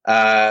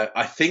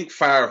I think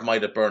Favre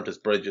might have burnt his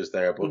bridges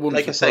there. But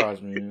like I say,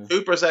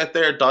 Cooper's out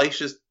there,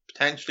 Dyche is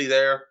potentially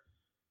there.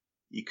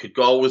 You could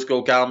always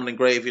go Gammon and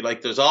Gravy.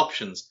 Like, there's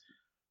options.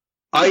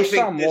 I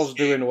think Sam was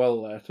doing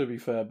well there, to be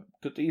fair.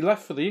 He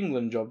left for the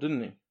England job,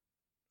 didn't he?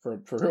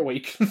 For a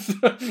week.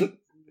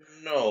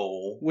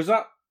 No. Was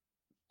that...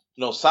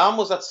 No, Sam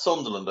was at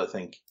Sunderland, I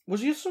think. Was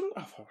he at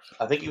Sunderland?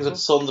 I think he was at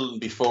Sunderland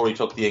before he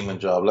took the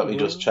England job. Let me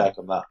just check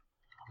on that.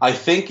 I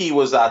think he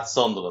was at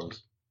Sunderland.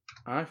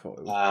 I thought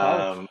it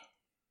was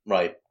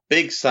right.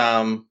 Big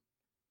Sam.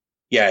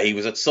 Yeah, he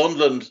was at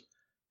Sunderland,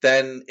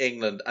 then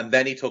England, and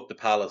then he took the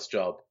Palace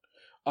job.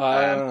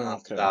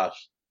 After that.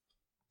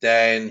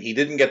 Then he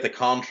didn't get the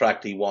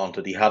contract he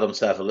wanted. He had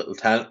himself a little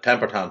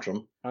temper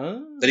tantrum.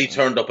 Then he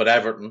turned up at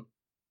Everton.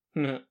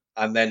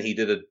 And then he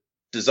did a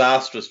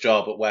disastrous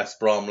job at West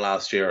Brom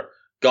last year.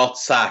 Got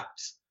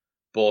sacked,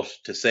 but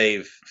to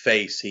save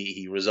face,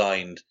 he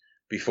resigned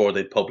before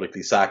they'd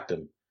publicly sacked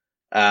him.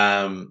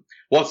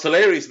 What's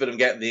hilarious about him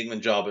getting the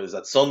England job is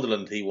at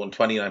Sunderland, he won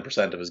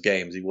 29% of his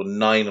games. He won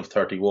 9 of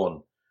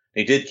 31.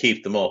 He did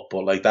keep them up,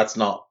 but like that's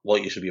not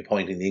what you should be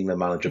appointing the England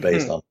manager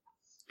based on.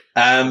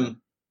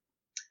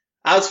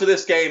 As for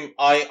this game,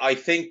 I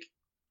think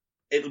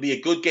it'll be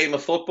a good game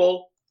of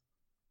football.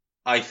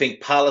 I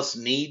think Palace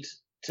need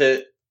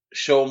to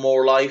show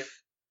more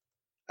life.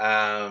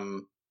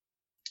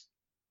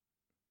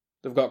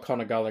 They've got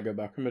Conor Gallagher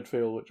back in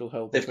midfield, which will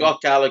help. They've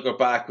got Gallagher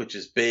back, which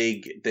is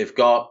big. They've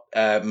got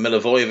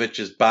Milivojevic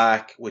is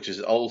back, which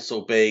is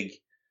also big.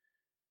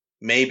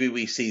 Maybe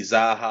we see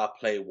Zaha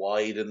play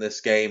wide in this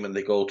game and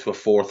they go to a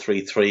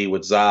 4-3-3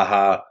 with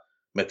Zaha,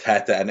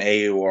 Mateta and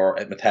Ayew, or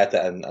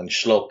Mateta and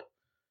Schlupp.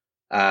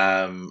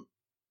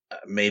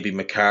 Maybe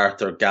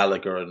McArthur,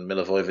 Gallagher and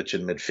Milivojevic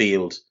in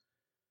midfield.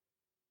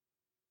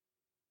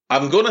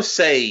 I'm going to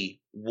say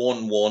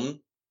 1-1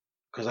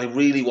 because I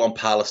really want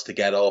Palace to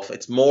get off.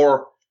 It's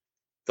more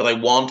that I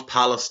want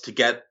Palace to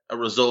get a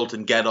result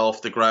and get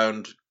off the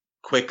ground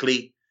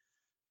quickly.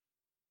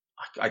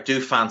 I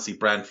do fancy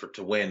Brentford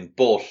to win,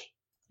 but...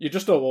 You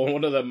just don't want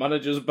one of their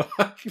managers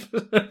back.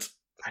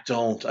 I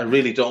don't. I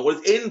really don't. Well,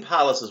 it's in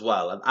Palace as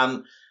well.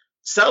 And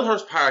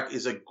Selhurst Park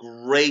is a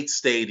great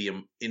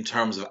stadium in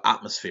terms of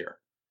atmosphere.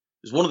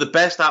 It's one of the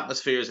best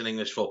atmospheres in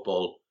English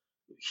football.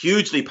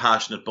 Hugely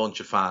passionate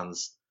bunch of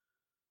fans.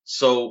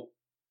 So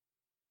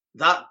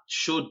that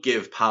should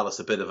give Palace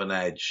a bit of an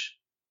edge.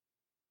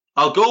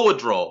 I'll go a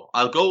draw.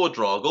 I'll go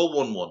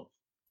 1-1.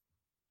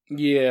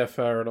 Yeah,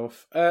 fair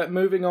enough.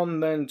 Moving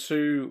on then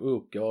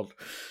to,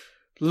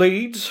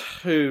 Leeds,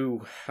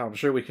 who I'm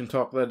sure we can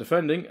talk their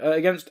defending,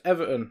 against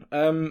Everton.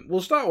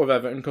 We'll start with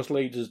Everton because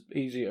Leeds is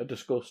easier to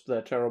discuss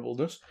their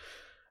terribleness.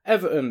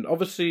 Everton,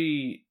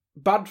 obviously,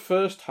 bad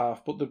first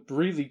half, but they've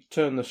really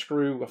turned the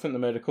screw. I think they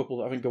made a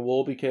couple. I think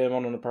Iwobi came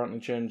on and apparently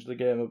changed the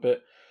game a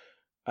bit.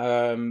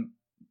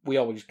 We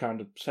always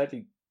kind of said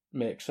he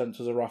makes sense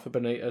as a Rafa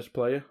Benitez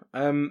player.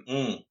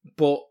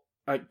 But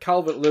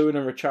Calvert-Lewin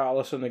and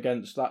Richarlison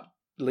against that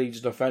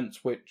Leeds defence,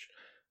 which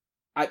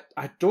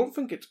I don't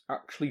think it's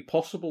actually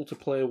possible to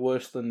play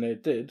worse than they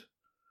did.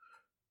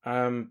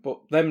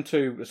 But them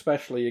two,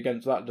 especially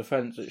against that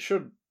defence, it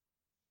should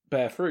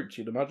bear fruit,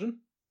 you'd imagine.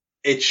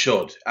 It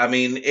should. I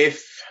mean,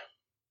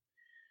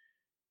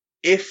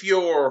 if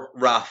you're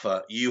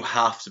Rafa, you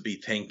have to be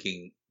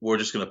thinking, we're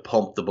just going to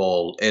pump the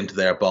ball into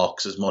their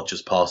box as much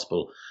as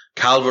possible.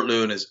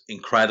 Calvert-Lewin is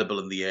incredible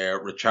in the air.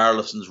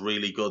 Richarlison's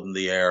really good in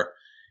the air.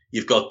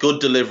 You've got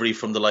good delivery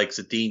from the likes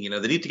of Dean. You know,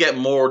 they need to get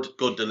more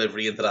good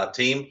delivery into that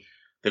team.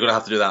 They're going to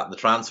have to do that in the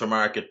transfer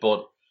market,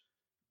 but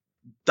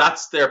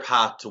that's their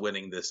path to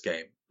winning this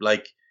game.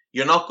 Like,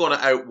 you're not going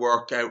to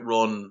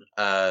outrun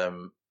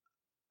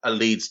a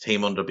Leeds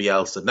team under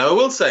Bielsa. Now, I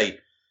will say,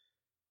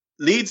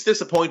 Leeds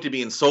disappointed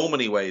me in so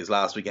many ways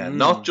last weekend.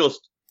 Not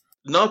just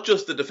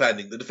the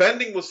defending. The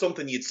defending was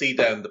something you'd see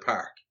down the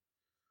park,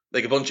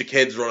 like a bunch of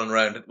kids running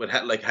around with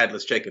like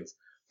headless chickens.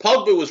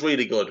 Pogba was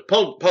really good.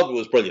 Pogba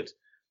was brilliant.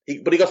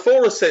 But he got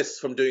 4 assists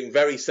from doing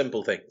very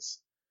simple things.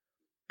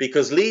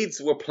 Because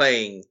Leeds were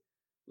playing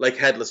like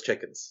headless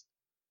chickens.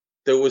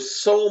 There was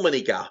so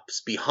many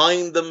gaps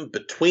behind them,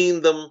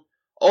 between them.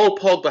 All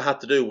Pogba had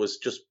to do was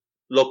just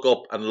look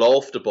up and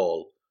loft the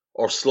ball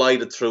or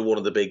slide it through one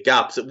of the big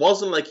gaps. It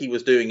wasn't like he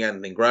was doing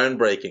anything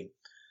groundbreaking.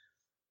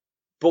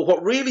 But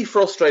what really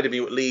frustrated me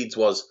with Leeds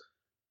was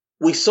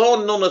we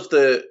saw none of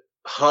the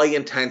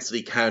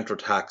high-intensity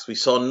counterattacks. We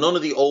saw none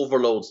of the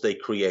overloads they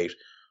create.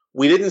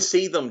 We didn't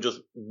see them just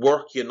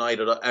work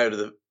United out of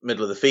the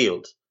middle of the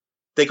field.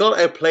 They got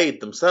outplayed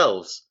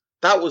themselves.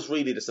 That was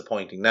really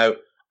disappointing. Now,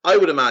 I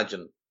would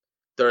imagine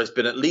there has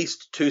been at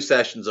least 2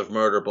 sessions of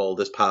murder ball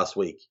this past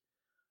week.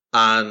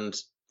 And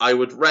I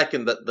would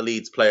reckon that the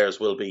Leeds players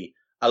will be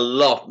a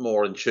lot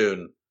more in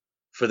tune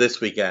for this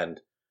weekend.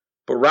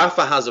 But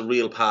Rafa has a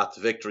real path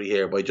to victory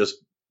here by just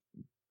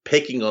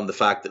picking on the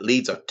fact that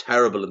Leeds are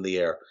terrible in the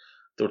air.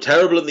 They were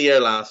terrible in the air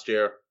last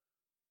year.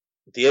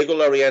 Diego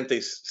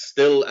Llorente's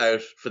still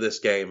out for this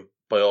game,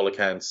 by all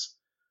accounts.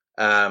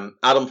 Adam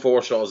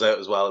Forshaw is out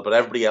as well, but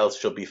everybody else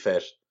should be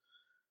fit.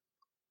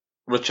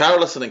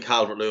 Richarlison and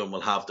Calvert-Lewin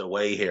will have their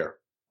way here.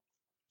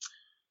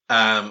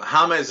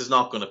 James is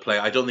not going to play.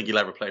 I don't think he'll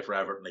ever play for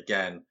Everton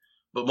again.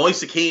 But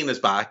Moise Kean is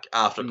back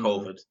after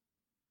COVID.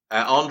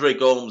 Andre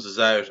Gomes is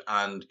out,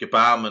 and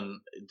Gbamin,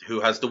 who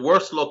has the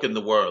worst luck in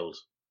the world.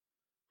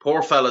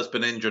 Poor fella's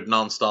been injured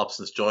non-stop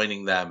since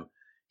joining them.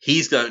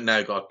 He's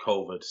now got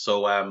COVID.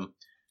 So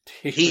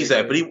he's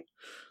out. But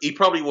he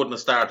probably wouldn't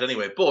have started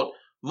anyway. But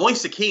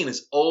Moise Kean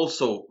is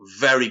also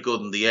very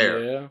good in the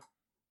air. Yeah.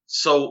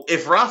 So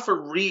if Rafa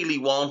really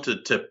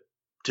wanted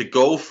to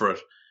go for it,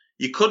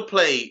 you could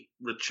play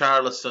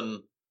Richarlison,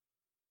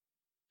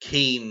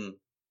 Keane,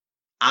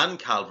 and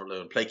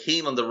Calvert-Lewin. Play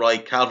Keane on the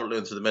right,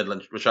 Calvert-Lewin to the middle,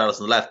 and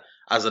Richarlison on the left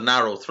as a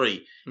narrow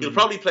 3. He'll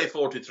probably play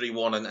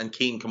 4-2-3-1 and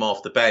Keane come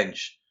off the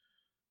bench.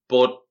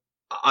 But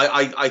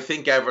I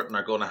think Everton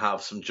are going to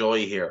have some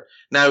joy here.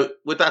 Now,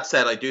 with that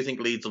said, I do think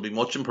Leeds will be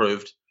much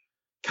improved.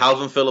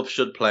 Calvin Phillips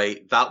should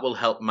play. That will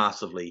help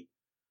massively.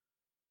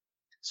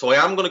 So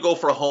I am going to go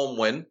for a home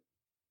win,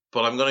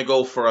 but I'm going to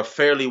go for a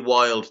fairly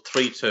wild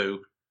 3-2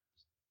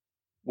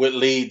 with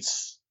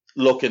Leeds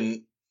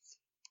looking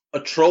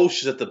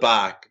atrocious at the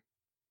back,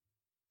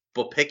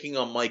 but picking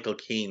on Michael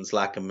Keane's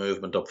lack of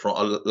movement up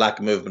front, lack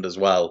of movement as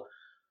well.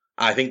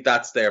 I think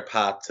that's their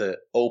path to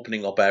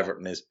opening up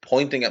Everton, is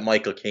pointing at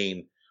Michael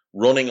Keane,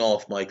 running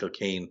off Michael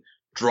Keane,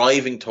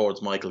 driving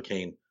towards Michael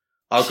Keane.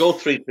 I'll go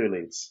 3-2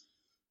 Leeds.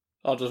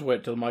 I'll just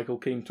wait till Michael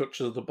Keane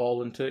touches the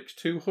ball and takes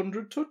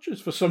 200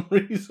 touches for some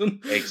reason.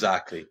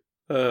 Exactly.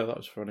 That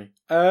was funny.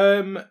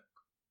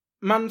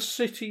 Man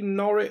City,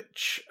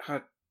 Norwich.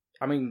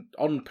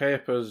 On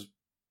papers,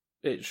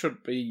 it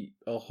should be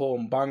a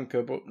home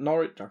banker, but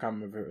Norwich, I can't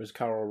remember if it was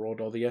Carroll Road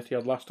or the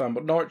Etihad last time,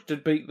 but Norwich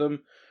did beat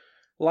them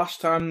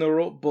last time they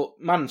were up, but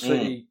Man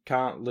City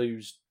can't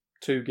lose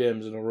 2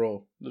 games in a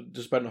row.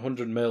 They spent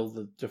 100 mil,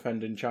 the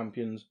defending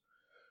champions.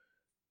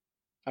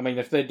 I mean,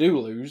 if they do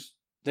lose,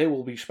 they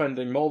will be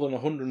spending more than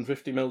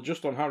 150 mil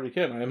just on Harry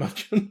Kane, I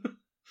imagine.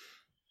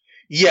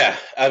 Yeah,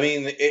 I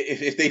mean,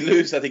 if they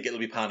lose, I think it'll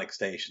be panic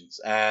stations.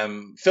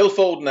 Phil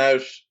Foden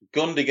out,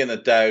 Gundogan a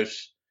doubt,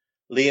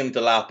 Liam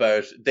Delap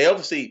out.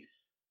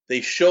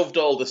 They shoved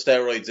all the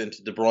steroids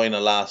into De Bruyne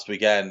last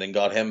weekend and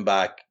got him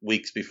back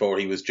weeks before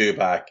he was due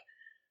back.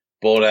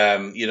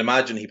 But you'd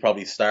imagine he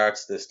probably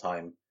starts this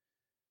time.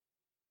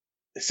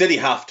 City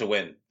have to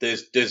win.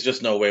 There's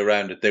just no way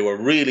around it. They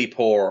were really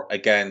poor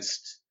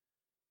against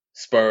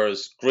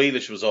Spurs.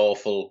 Grealish was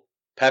awful.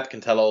 Pep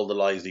can tell all the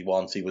lies he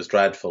wants. He was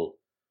dreadful.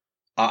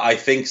 I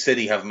think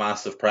City have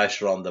massive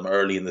pressure on them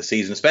early in the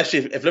season, especially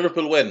if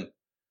Liverpool win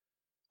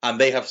and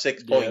they have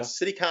 6 points. Yeah.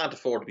 City can't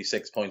afford to be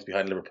 6 points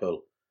behind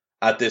Liverpool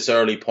at this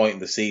early point in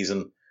the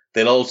season.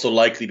 They'll also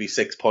likely be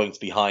 6 points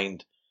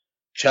behind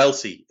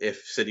Chelsea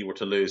if City were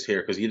to lose here,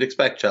 because you'd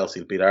expect Chelsea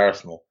to beat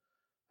Arsenal.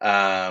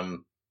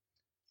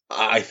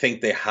 I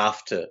think they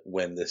have to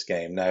win this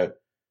game. Now,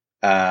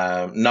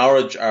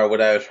 Norwich are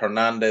without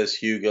Hernandez,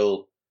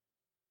 Hugill,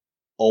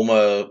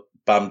 Oma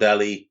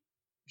Bamdeli,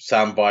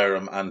 Sam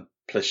Byram and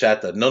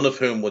Placheta, none of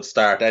whom would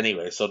start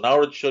anyway. So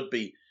Norwich should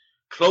be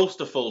close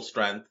to full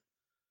strength.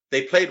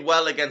 They played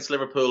well against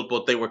Liverpool,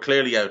 but they were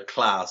clearly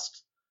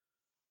outclassed.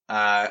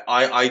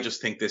 I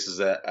just think this is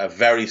a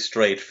very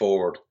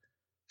straightforward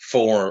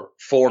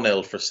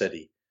 4-0 for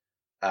City.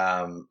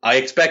 I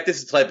expect this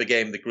is the type of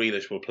game that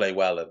Grealish will play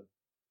well in.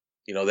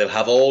 You know, they'll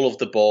have all of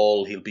the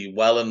ball. He'll be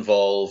well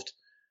involved.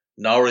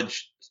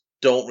 Norwich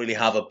don't really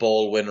have a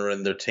ball winner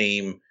in their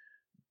team.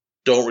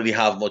 Don't really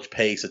have much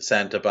pace at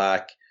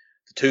centre-back.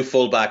 The 2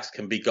 full-backs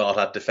can be got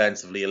at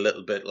defensively a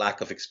little bit,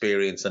 lack of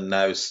experience and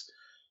nous.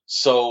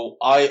 So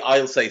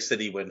I'll say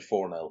City win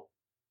 4-0.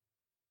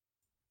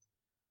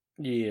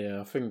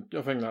 Yeah, I think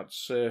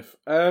that's safe.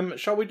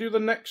 Shall we do the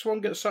next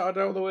one, get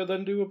Saturday out of the way,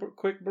 then do a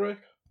quick break?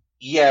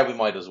 Yeah, we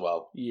might as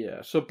well.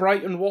 Yeah, so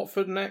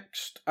Brighton-Watford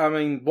next. I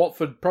mean,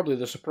 Watford, probably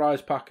the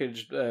surprise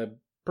package,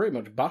 pretty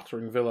much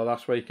battering Villa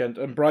last weekend.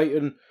 And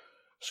Brighton,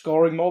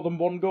 scoring more than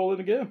one goal in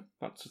a game.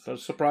 That's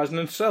surprising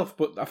in itself,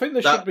 but I think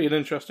this should be an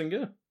interesting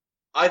game.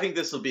 I think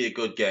this will be a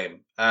good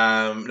game.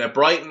 Now,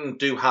 Brighton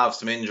do have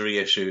some injury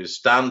issues.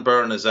 Dan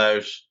Burn is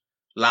out,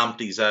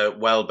 Lamptey's out,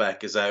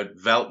 Welbeck is out,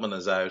 Veltman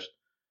is out.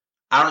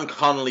 Aaron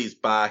Connolly's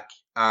back,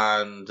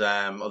 and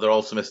they're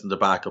also missing their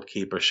backup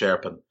keeper,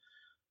 Sherpin.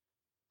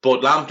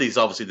 But Lamptey's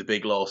obviously the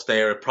big loss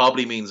there. It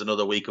probably means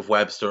another week of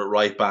Webster at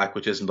right back,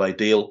 which isn't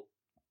ideal.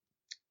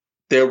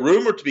 They're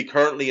rumoured to be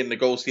currently in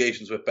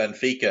negotiations with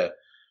Benfica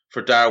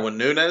for Darwin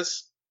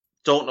Núñez.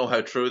 Don't know how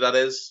true that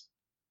is.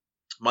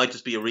 Might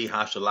just be a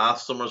rehash of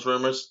last summer's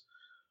rumours.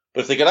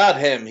 But if they could add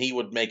him, he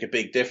would make a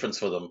big difference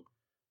for them.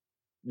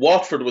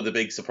 Watford were the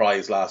big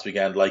surprise last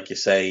weekend, like you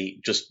say.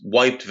 Just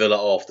wiped Villa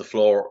off the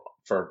floor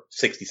for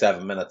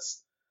 67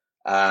 minutes.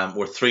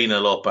 We're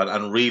 3-0 up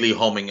and really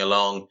humming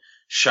along.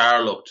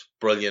 Schär looked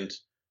brilliant.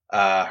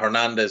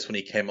 Hernandez, when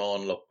he came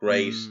on, looked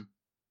great.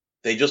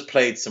 They just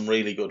played some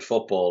really good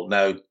football.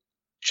 Now,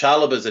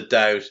 Chalobah's a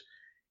doubt.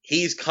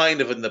 He's kind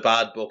of in the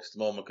bad books at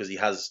the moment because he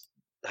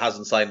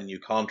hasn't signed a new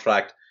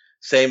contract.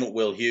 Same with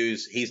Will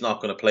Hughes. He's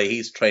not going to play.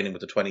 He's training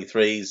with the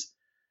 23s.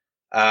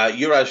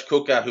 Juraj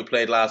Kuka, who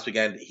played last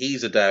weekend,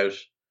 he's a doubt.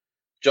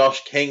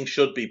 Josh King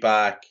should be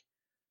back.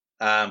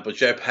 But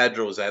João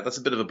Pedro is out. That's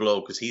a bit of a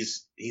blow because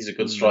he's a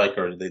good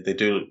striker. They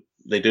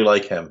do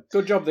like him.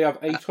 Good job they have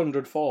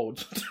 800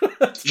 forwards.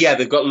 Yeah,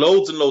 they've got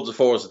loads and loads of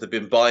forwards that they've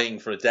been buying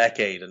for a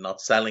decade and not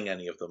selling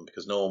any of them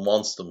because no one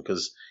wants them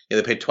because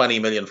they paid 20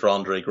 million for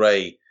Andre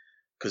Gray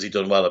because he'd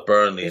done well at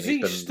Burnley. Is and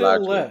he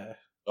still there?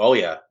 Oh,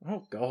 yeah.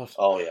 Oh, God.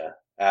 Oh, yeah.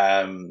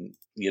 And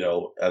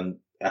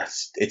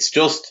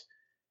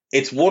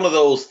it's one of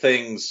those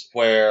things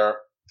where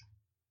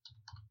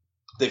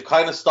they've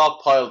kind of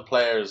stockpiled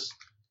players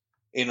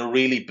in a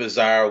really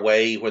bizarre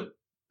way where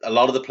a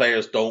lot of the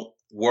players don't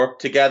work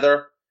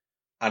together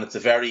and it's a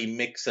very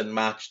mix and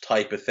match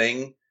type of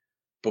thing.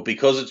 But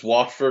because it's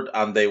Watford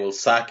and they will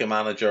sack a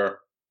manager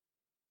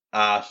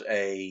at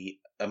a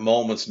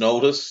moment's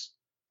notice,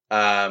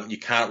 you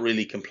can't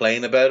really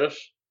complain about it.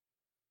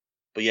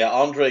 But yeah,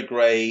 Andre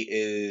Gray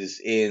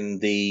is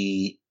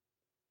he's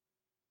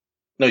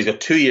got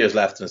 2 years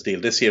left in his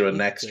deal, this year and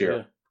next year.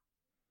 Yeah.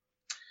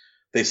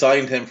 They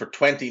signed him for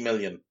 20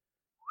 million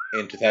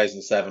in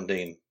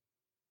 2017.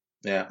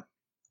 Yeah.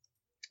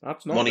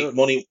 That's not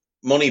good.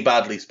 Money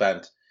badly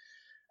spent.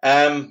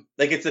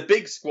 It's a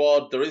big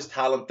squad. There is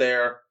talent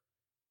there.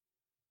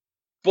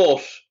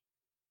 But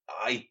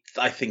I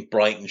think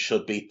Brighton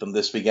should beat them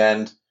this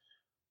weekend.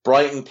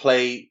 Brighton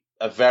play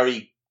a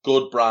very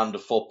good brand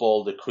of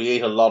football. They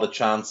create a lot of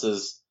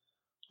chances.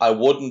 I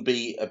wouldn't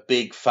be a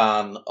big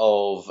fan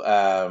of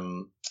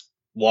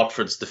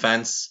Watford's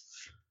defence.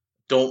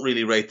 Don't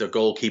really rate their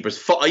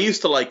goalkeepers. I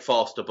used to like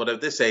Foster, but at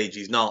this age,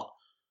 he's not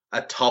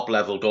a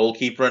top-level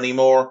goalkeeper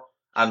anymore.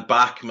 And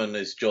Bachmann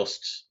is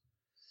just...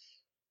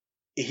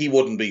 He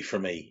wouldn't be for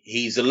me.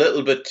 He's a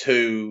little bit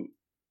too...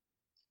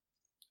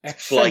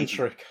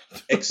 Eccentric.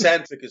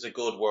 Eccentric is a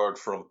good word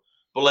for him.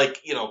 But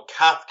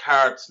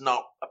Cathcart's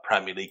not a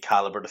Premier League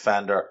caliber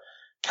defender.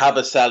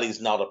 Cabaselli's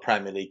not a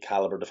Premier League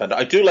caliber defender.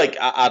 I do like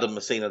Adam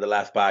Messina, the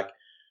left back.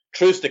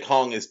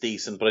 Troost-Ekong is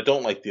decent, but I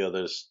don't like the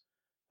others.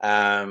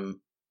 A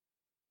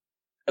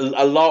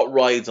lot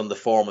rides on the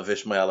form of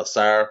Ismail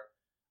Assar,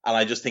 and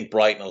I just think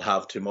Brighton will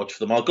have too much for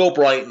them. I'll go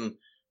Brighton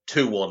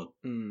 2-1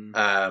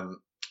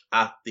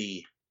 at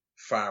the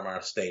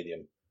Farmar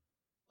Stadium,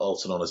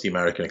 also known as the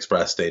American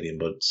Express Stadium,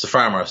 but it's the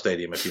Farmar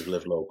Stadium if you've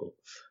lived local.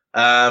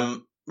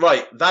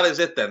 Right, that is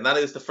it then. That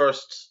is the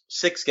first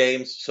 6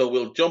 games. So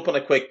we'll jump on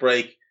a quick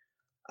break.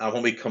 And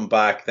when we come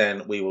back,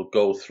 then we will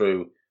go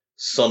through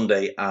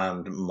Sunday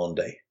and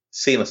Monday.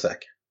 See you in a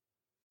sec.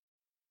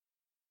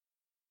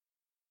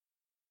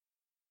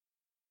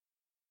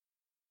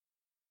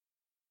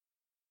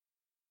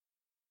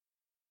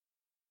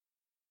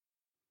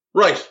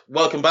 Right,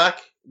 welcome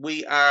back.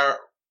 We are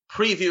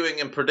previewing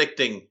and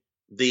predicting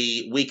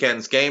the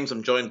weekend's games.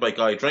 I'm joined by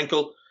Guy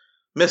Drinkle.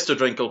 Mr.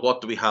 Drinkle,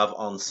 what do we have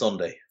on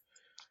Sunday?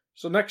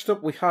 So next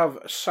up we have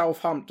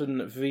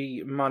Southampton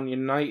v Man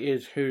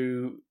United,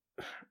 who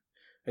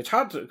it's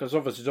hard to, because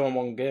obviously it's only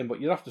one game, but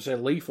you'd have to say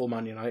lethal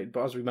Man United.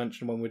 But as we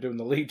mentioned when we were doing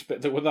the Leeds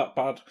bit, they were that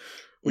bad.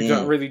 We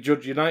can't really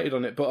judge United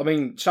on it. But I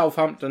mean,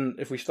 Southampton,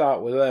 if we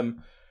start with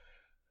them,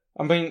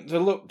 I mean, they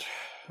looked.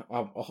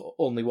 I'm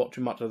only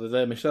watching match of the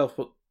day myself,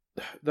 but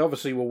they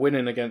obviously were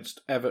winning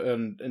against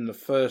Everton in the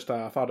first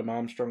half. Adam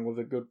Armstrong with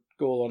a good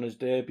goal on his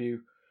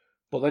debut.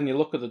 But then you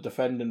look at the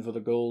defending for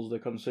the goals they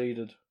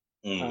conceded.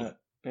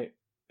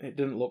 It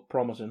didn't look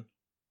promising.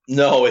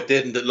 No, it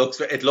didn't.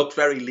 It looked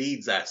very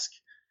Leeds-esque.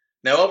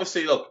 Now,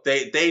 obviously, look,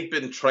 they'd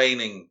been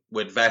training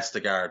with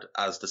Vestergaard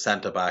as the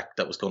centre-back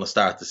that was going to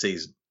start the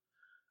season.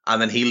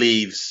 And then he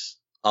leaves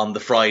on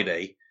the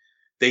Friday.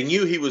 They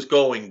knew he was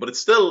going, but it's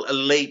still a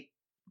late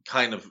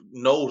kind of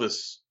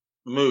notice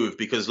move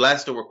because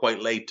Leicester were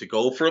quite late to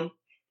go for him.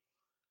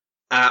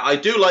 I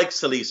do like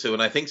Salisu,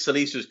 and I think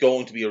Salisu is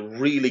going to be a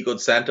really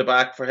good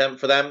centre-back for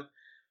them.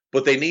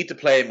 But they need to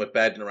play him with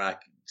Bednarak.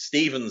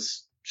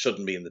 Stevens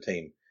shouldn't be in the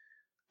team.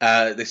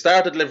 They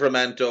started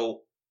Livramento.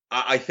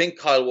 I think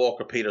Kyle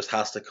Walker-Peters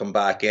has to come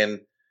back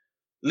in.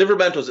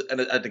 Livermento's an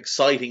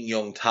exciting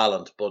young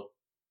talent, but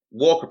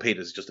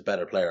Walker-Peters is just a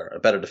better player, a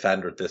better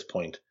defender at this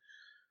point.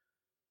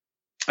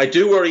 I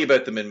do worry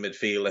about them in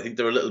midfield. I think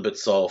they're a little bit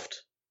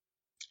soft,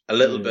 a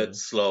little bit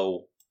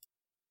slow.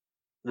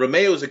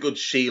 Romeo's a good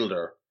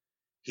shielder.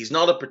 He's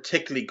not a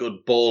particularly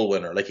good ball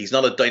winner. Like, he's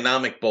not a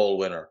dynamic ball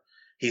winner.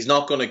 He's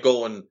not going to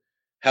go and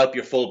help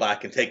your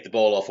fullback and take the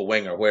ball off a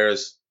winger.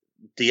 Whereas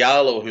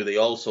Diallo, who they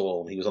also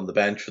own, he was on the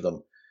bench for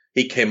them.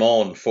 He came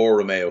on for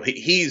Romeo.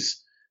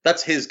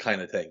 That's his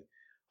kind of thing.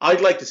 I'd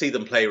like to see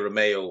them play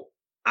Romeo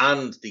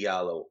and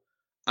Diallo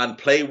and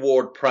play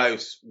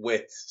Ward-Prowse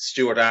with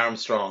Stuart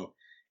Armstrong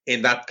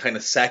in that kind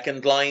of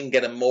second line,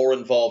 get him more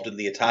involved in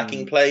the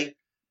attacking play.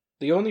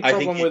 The only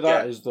problem with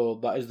that is, though,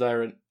 that is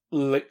there in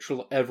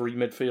literal every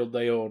midfield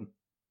they own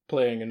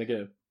playing in the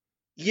game.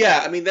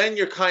 Yeah, I mean, then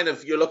you're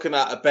looking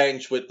at a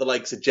bench with the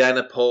likes of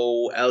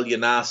Genipo, El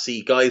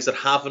Yanasi, guys that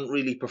haven't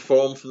really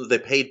performed for them, they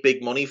paid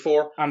big money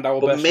for. And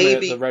our best mate,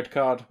 the red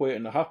card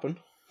waiting to happen.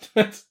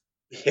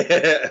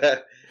 Yeah,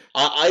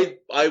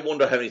 I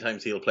wonder how many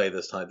times he'll play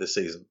this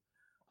season.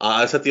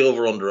 I set the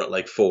over-under at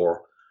like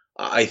 4.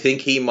 I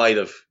think he might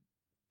have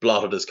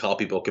blotted his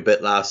copybook a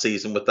bit last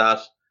season with that.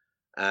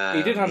 He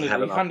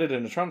handed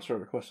in a transfer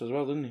request as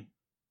well, didn't he?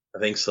 I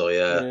think so,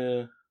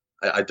 yeah.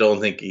 I don't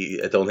think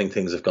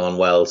things have gone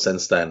well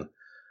since then.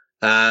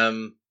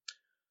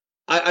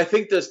 I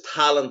think there's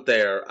talent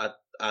there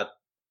at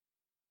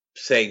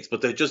Saints,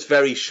 but they're just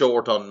very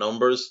short on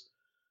numbers.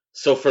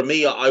 So for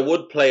me, I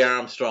would play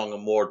Armstrong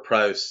and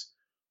Ward-Prowse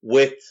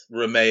with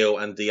Romeo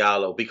and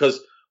Diallo, because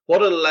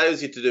what it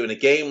allows you to do in a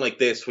game like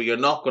this, where you're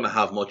not going to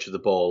have much of the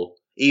ball,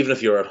 even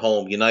if you're at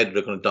home, United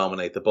are going to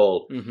dominate the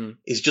ball,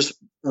 is just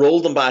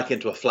roll them back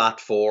into a flat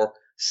 4,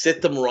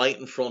 sit them right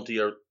in front of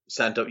your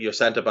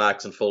centre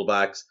backs and full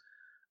backs,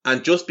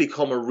 and just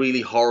become a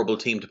really horrible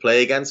team to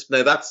play against.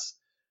 Now, that's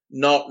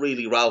not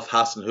really Ralph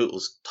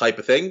Hasenhüttl's type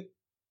of thing,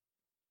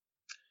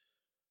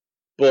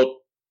 but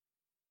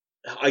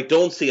I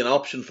don't see an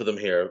option for them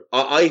here.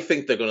 I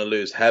think they're going to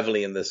lose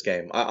heavily in this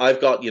game. I've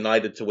got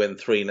United to win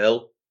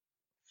 3-0.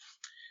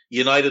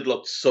 United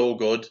looked so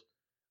good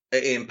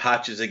in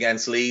patches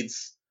against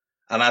Leeds.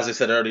 And as I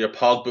said earlier,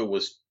 Pogba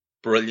was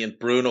brilliant.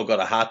 Bruno got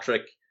a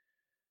hat-trick.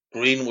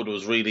 Greenwood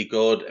was really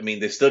good. I mean,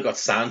 they still got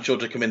Sancho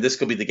to come in. This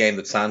could be the game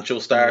that Sancho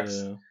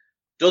starts. Yeah.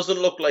 Doesn't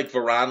look like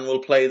Varane will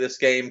play this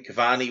game.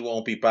 Cavani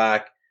won't be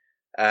back.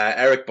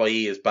 Eric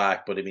Bailly is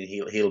back, but I mean,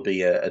 he'll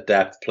be a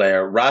depth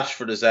player.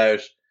 Rashford is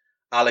out.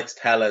 Alex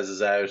Telles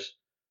is out.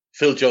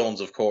 Phil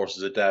Jones, of course,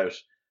 is a doubt.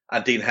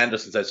 And Dean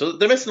Henderson's out. So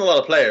they're missing a lot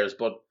of players,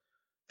 but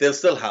they'll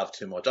still have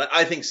too much.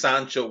 I think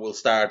Sancho will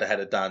start ahead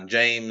of Dan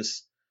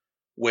James,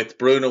 with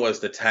Bruno as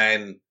the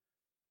 10,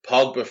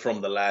 Pogba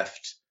from the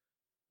left,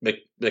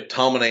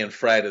 McTominay and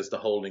Fred as the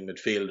holding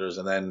midfielders,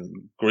 and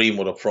then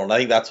Greenwood up front. I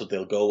think that's what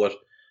they'll go with.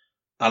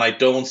 And I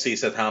don't see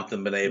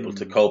Southampton being able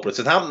to cope with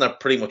it. Southampton are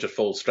pretty much at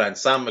full strength.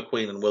 Sam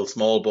McQueen and Will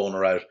Smallbone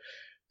are out.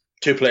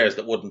 2 players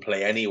that wouldn't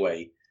play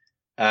anyway.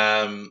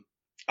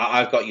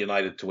 I've got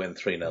United to win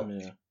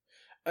 3-0.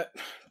 Yeah.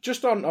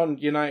 Just on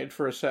United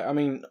for a sec. I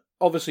mean,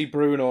 obviously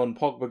Bruno and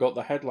Pogba got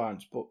the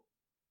headlines, but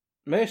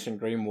Mason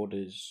Greenwood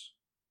is...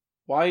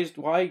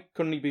 Why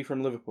couldn't he be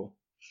from Liverpool?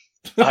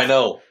 I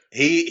know.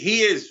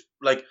 He is,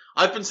 like,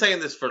 I've been saying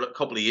this for a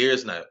couple of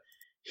years now.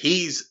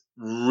 He's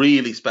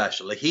really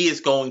special. Like, he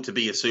is going to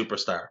be a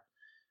superstar.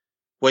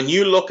 When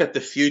you look at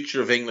the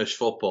future of English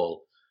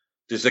football,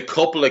 there's a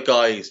couple of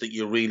guys that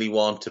you really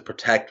want to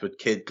protect with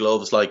kid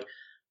gloves. Like,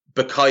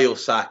 Bukayo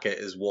Saka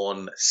is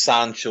one,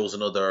 Sancho's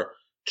another,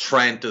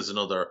 Trent is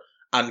another,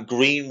 and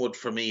Greenwood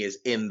for me is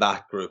in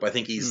that group. I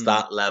think he's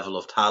that level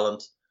of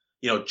talent.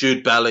 You know,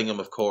 Jude Bellingham,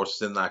 of course,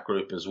 is in that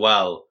group as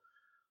well.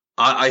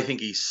 I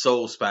think he's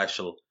so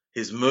special.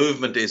 His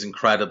movement is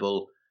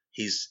incredible.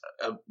 He's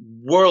a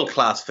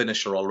world-class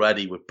finisher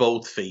already with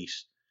both feet.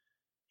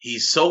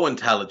 He's so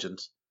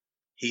intelligent.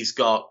 He's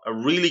got a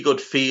really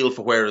good feel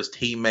for where his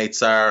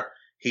teammates are.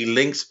 He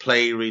links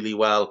play really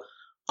well.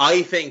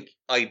 I think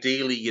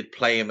ideally you'd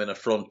play him in a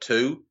front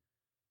 2.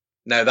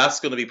 Now that's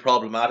going to be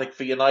problematic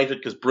for United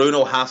because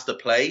Bruno has to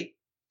play,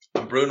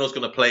 and Bruno's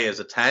going to play as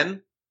a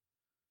 10,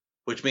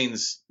 which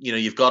means, you know,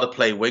 you've got to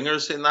play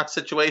wingers in that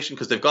situation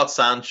because they've got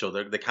Sancho.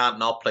 They can't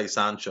not play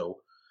Sancho.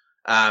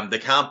 They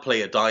can't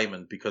play a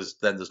diamond because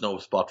then there's no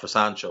spot for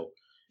Sancho.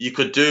 You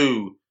could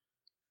do...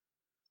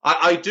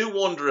 I do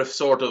wonder if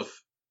sort of...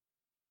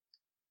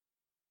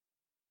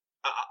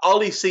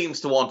 Ollie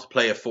seems to want to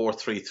play a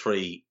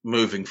 4-3-3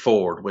 moving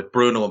forward with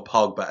Bruno and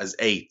Pogba as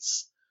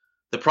 8s.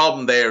 The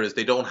problem there is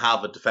they don't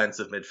have a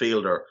defensive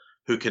midfielder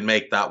who can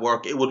make that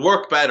work. It would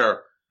work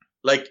better,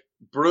 like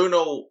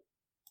Bruno,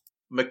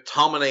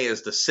 McTominay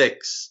as the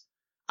 6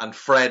 and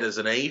Fred as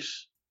an 8.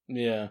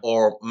 Yeah.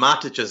 Or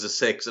Matic as a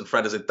 6 and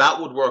Fred as a...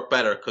 That would work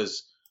better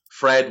because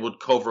Fred would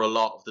cover a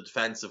lot of the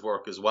defensive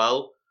work as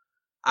well.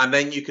 And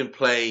then you can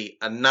play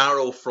a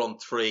narrow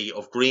front 3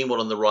 of Greenwood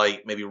on the right,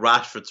 maybe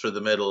Rashford through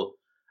the middle,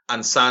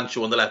 and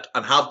Sancho on the left,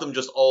 and have them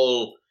just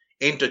all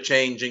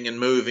interchanging and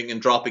moving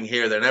and dropping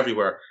here, there, and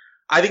everywhere.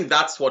 I think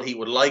that's what he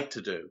would like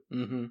to do.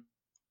 Mm-hmm.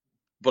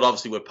 But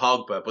obviously with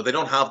Pogba, but they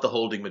don't have the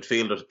holding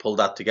midfielder to pull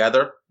that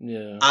together.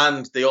 Yeah.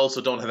 And they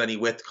also don't have any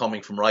width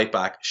coming from right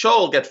back. Shaw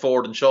will get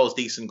forward, and Shaw's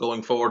decent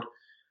going forward,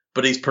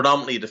 but he's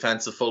predominantly a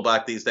defensive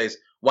fullback these days.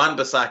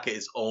 Wan-Bissaka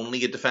is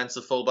only a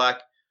defensive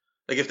fullback.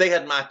 Like, if they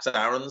had Max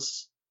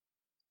Aarons,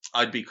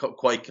 I'd be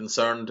quite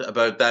concerned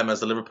about them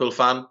as a Liverpool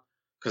fan,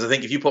 because I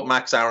think if you put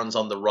Max Aarons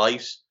on the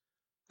right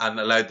and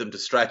allowed them to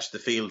stretch the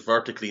field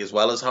vertically as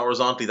well as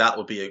horizontally, that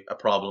would be a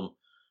problem.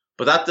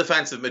 But that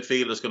defensive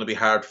midfielder is going to be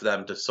hard for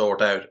them to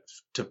sort out,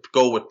 to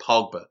go with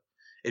Pogba.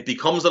 It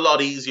becomes a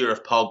lot easier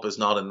if Pogba's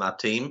not in that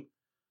team,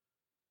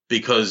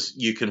 because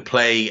you can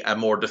play a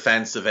more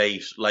defensive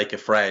 8 like a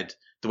Fred,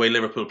 the way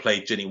Liverpool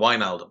played Gini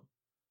Wijnaldum.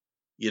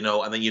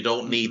 And then you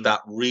don't need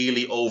that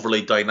really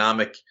overly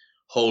dynamic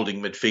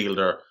holding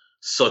midfielder,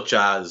 such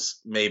as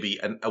maybe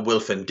a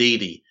Wilf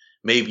Ndidi.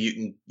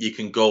 Maybe you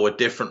can go a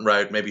different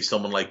route, maybe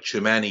someone like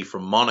Tchouameni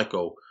from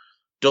Monaco.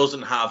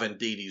 Doesn't have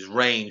Ndidi's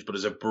range, but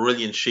is a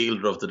brilliant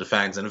shielder of the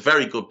defence and a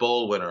very good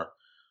ball winner.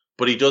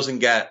 But he doesn't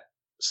get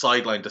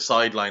sideline to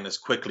sideline as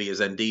quickly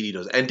as Ndidi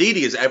does.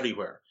 Ndidi is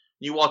everywhere.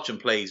 You watch him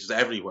play, he's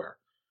everywhere.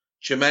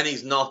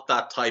 Tchouameni's not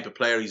that type of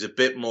player. He's a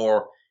bit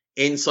more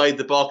inside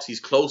the box.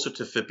 He's closer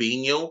to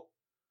Fabinho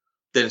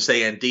than,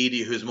 say,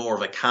 Ndidi, who's more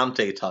of a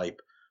Kante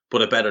type,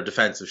 but a better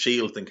defensive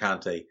shield than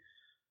Kante.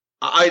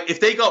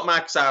 If they got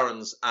Max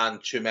Aarons and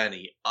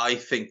Tchouameni, I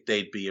think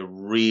they'd be a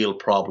real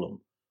problem.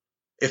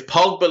 If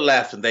Pogba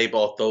left and they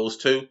bought those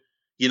two,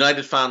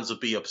 United fans would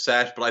be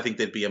upset, but I think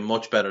they'd be a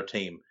much better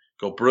team.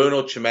 Go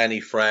Bruno,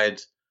 Tchouameni,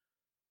 Fred,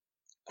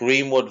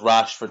 Greenwood,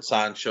 Rashford,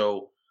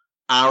 Sancho,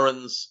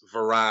 Aarons,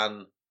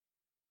 Varane,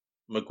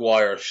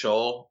 Maguire,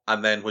 Shaw,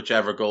 and then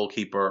whichever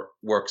goalkeeper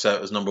works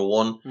out as number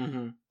 1.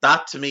 Mm-hmm.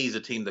 That, to me, is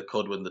a team that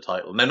could win the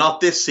title. Now,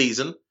 not this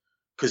season,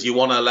 because you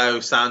want to allow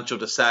Sancho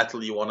to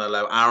settle, you want to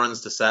allow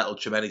Aarons to settle,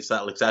 Tchouameni to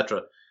settle,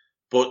 etc.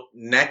 But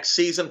next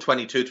season,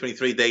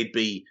 22-23, they'd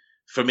be,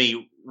 for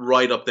me,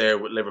 right up there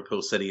with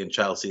Liverpool, City and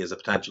Chelsea as a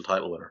potential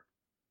title winner.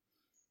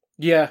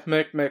 Yeah,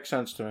 makes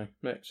sense to me.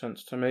 Makes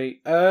sense to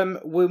me.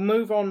 We'll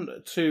move on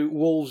to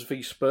Wolves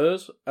v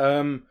Spurs.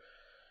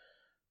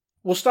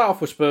 We'll start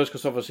off with Spurs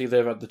because obviously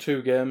they've had the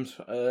 2 games.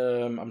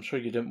 I'm sure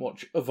you didn't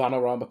watch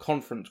Vanarama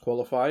Conference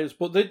qualifiers,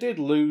 but they did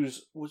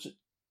lose. Was it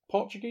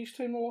Portuguese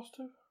team they lost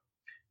to?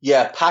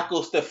 Yeah,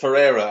 Pacos de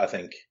Ferreira, I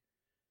think.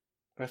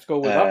 Let's go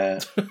with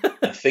that.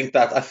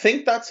 I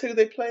think that's who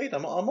they played.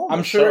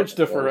 I'm sure it's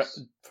de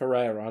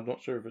Ferreira. I'm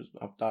not sure if it's.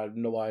 I have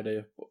no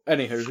idea. But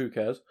anywho, who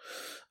cares?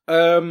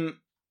 I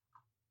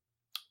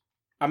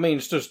mean,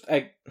 it's just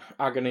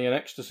agony and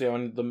ecstasy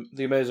on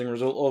the amazing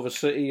result over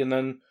City, and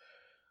then,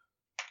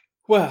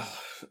 well,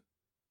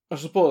 I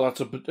suppose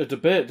that's a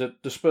debate.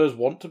 That the Spurs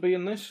want to be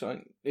in this.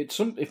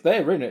 If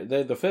they're in it,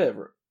 they're the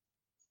favourite.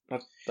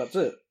 That's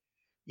it.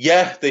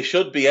 Yeah, they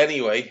should be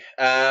anyway.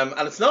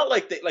 And it's not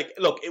like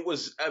look, it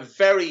was a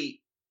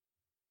very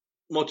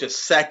much a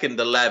second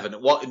 11.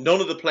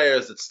 None of the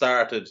players that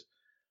started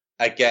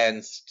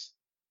against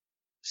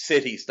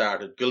City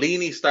started.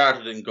 Golini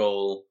started in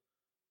goal.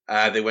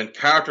 They went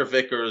Carter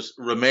Vickers,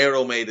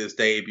 Romero made his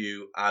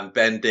debut, and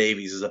Ben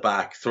Davies as a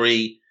back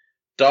 3.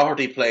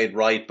 Doherty played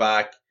right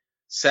back.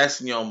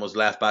 Sessegnon was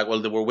left back.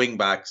 Well, they were wing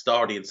backs,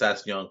 Doherty and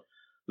Sessegnon.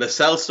 Lo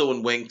Celso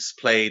and Winks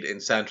played in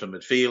central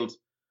midfield.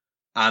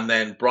 And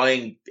then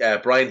Brian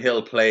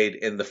Hill played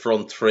in the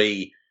front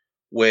 3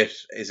 with,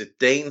 is it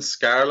Dane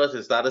Scarlett?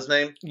 Is that his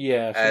name?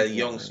 Yeah. A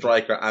young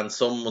striker, and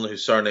someone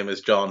whose surname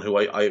is John, who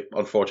I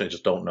unfortunately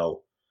just don't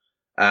know.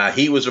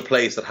 He was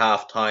replaced at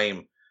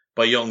half-time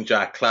by young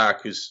Jack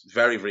Clark, who's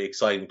very, very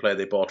exciting player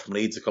they bought from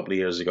Leeds a couple of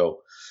years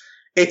ago.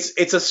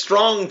 It's a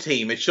strong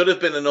team. It should have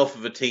been enough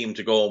of a team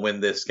to go and win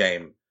this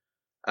game.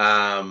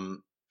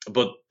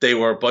 But they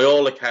were, by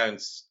all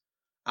accounts,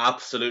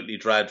 absolutely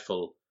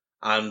dreadful.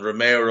 And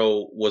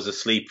Romero was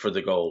asleep for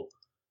the goal.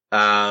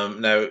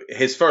 Now,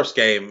 his first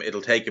game,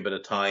 it'll take a bit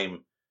of time.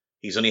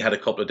 He's only had a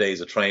couple of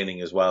days of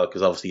training as well,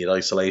 because obviously he had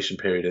isolation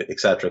period,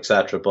 etc.,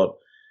 etc. But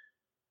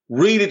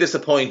really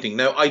disappointing.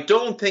 Now, I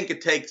don't think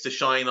it takes the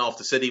shine off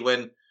the City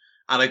win,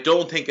 and I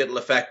don't think it'll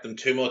affect them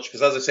too much,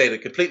 because as I say, they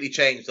completely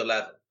changed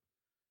 11.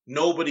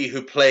 Nobody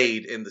who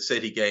played in the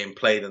City game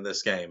played in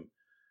this game.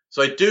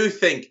 So I do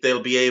think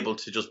they'll be able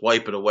to just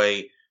wipe it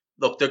away.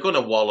 Look, they're going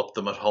to wallop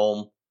them at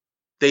home.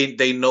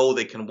 They know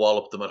they can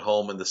wallop them at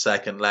home in the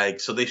second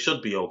leg, so they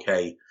should be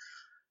okay.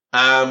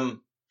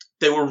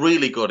 They were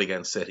really good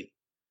against City.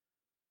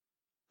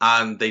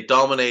 And they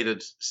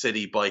dominated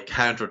City by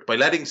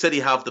letting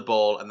City have the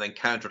ball and then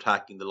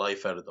counter-attacking the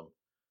life out of them.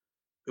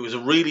 It was a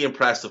really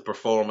impressive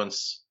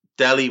performance.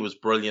 Dele was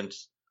brilliant.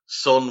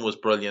 Son was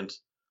brilliant.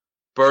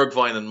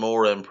 Bergwijn and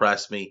Moura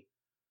impressed me.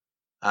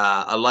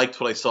 I liked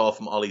what I saw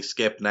from Ollie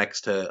Skip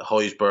next to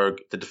Højbjerg.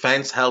 The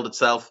defence held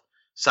itself.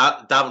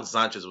 Davinson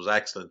Sanchez was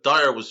excellent.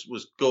 Dyer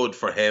was good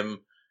for him.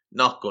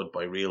 Not good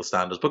by real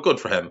standards, but good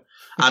for him.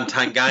 And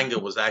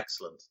Tanganga was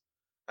excellent.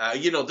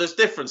 There's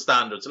different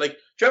standards. Like, do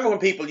you remember when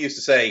people used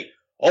to say,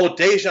 oh,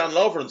 Dejan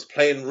Lovren's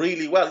playing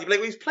really well? You'd be like,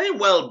 well, he's playing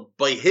well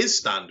by his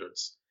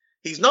standards.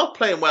 he's not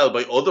playing well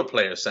by other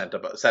players'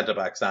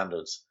 centre-back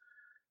standards.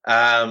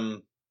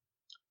 Eric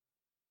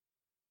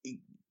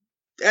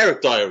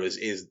Dyer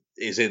is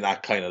in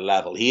that kind of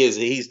level. He's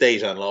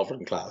Dejan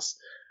Lovren class.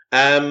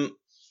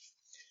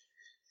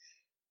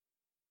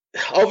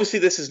 Obviously,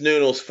 this is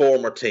Nuno's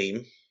former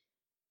team,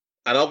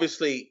 and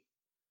obviously,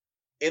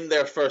 in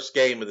their first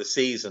game of the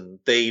season,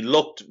 they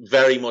looked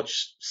very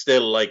much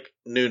still like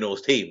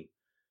Nuno's team.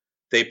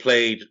 They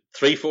played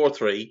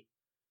 3-4-3.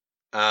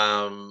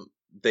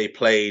 They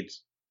played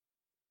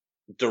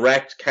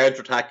direct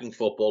counter-attacking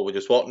football, which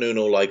is what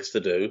Nuno likes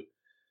to do.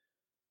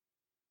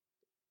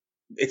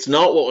 It's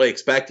not what I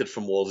expected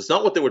from Wolves. It's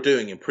not what they were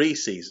doing in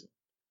pre-season.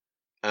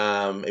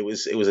 It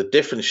was a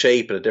different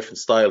shape and a different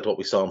style to what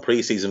we saw in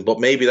pre-season, but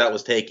maybe that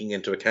was taking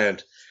into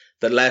account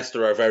that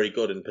Leicester are very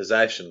good in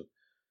possession.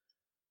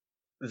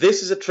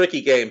 This is a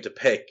tricky game to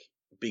pick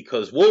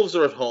because Wolves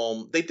are at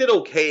home. They did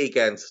okay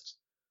against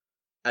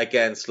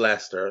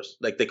Leicester.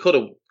 Like they could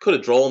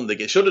have drawn the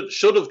game,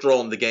 should have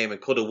drawn the game and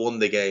could have won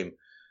the game,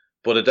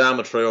 but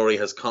Adama Traore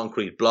has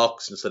concrete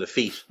blocks instead of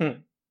feet.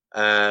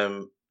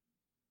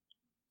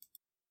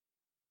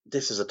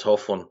 This is a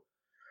tough one.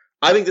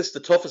 I think this is the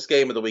toughest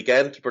game of the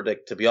weekend to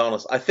predict, to be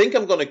honest. I think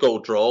I'm going to go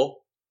draw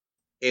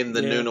in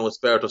the Nuno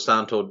Espirito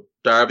Santo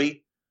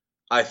derby.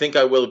 I think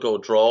I will go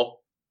draw.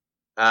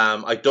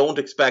 I don't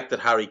expect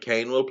that Harry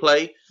Kane will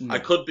play. I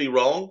could be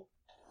wrong.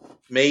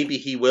 Maybe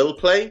he will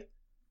play.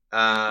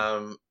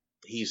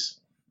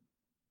 He's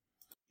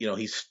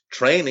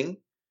training.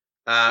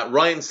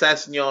 Ryan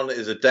Sessegnon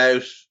is a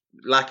doubt,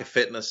 lack of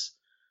fitness.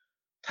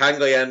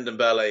 Tanguy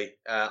Ndombele,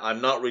 I'm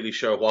not really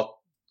sure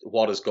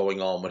what is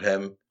going on with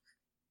him.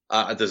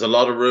 There's a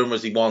lot of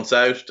rumours he wants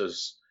out.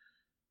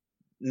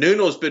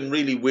 Nuno's been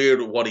really weird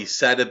with what he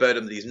said about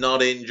him, that he's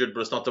not injured, but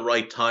it's not the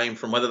right time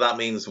for him. Whether that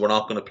means we're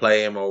not going to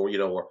play him or,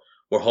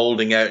 we're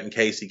holding out in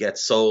case he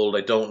gets sold,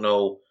 I don't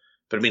know.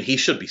 But I mean, he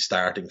should be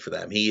starting for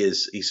them.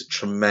 He's a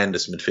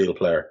tremendous midfield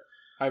player.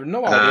 I have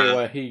no idea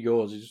where he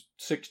goes. He's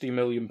 £60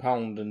 million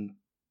and...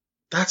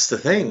 That's the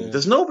thing.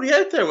 There's nobody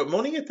out there with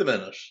money at the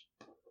minute.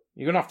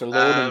 You're going to have to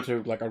loan him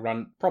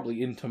to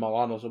probably Inter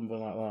Milan or something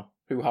like that,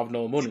 who have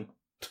no money.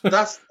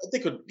 That's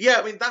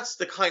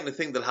the kind of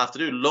thing they'll have to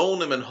do.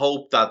 Loan him and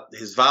hope that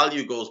his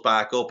value goes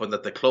back up and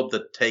that the club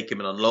that take him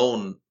in on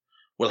loan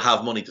will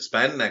have money to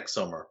spend next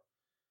summer.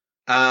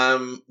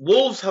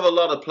 Wolves have a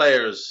lot of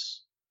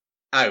players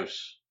out.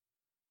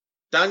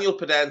 Daniel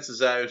Podence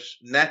is out,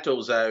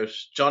 Neto's out,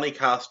 Johnny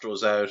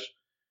Castro's out,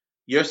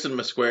 Yerson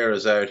Mosquera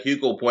is out,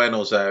 Hugo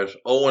Bueno's out,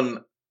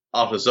 Owen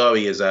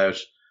Otazoe is out,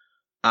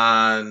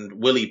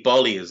 and Willy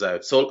Bolly is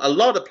out. So a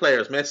lot of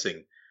players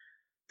missing.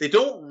 They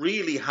don't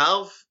really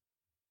have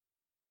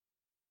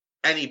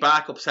any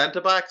backup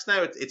centre-backs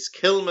now. It's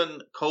Kilman,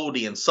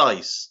 Cody and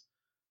Seiss.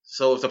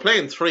 So if they're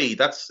playing three,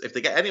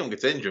 if anyone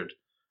gets injured.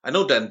 I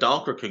know Den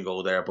Donker can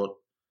go there, but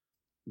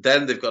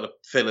then they've got to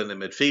fill in the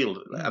midfield.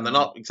 And they're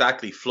not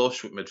exactly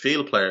flush with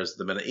midfield players at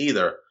the minute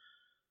either.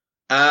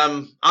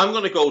 I'm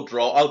going to go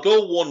draw. I'll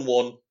go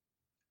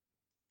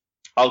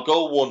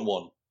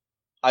 1-1.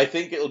 I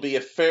think it'll be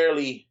a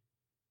fairly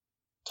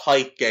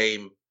tight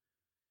game.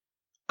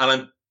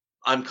 And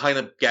I'm kind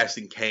of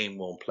guessing Kane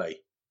won't play.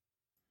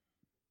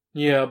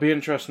 Yeah, it'll be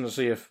interesting to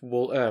see if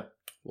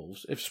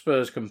Wolves, if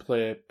Spurs can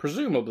play,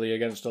 presumably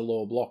against a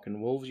low block in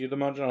Wolves, you'd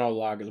imagine. I know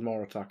Lager's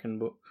more attacking,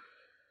 but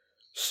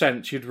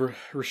sense you'd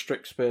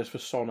restrict space for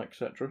Son,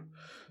 etc.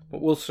 But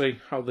we'll see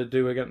how they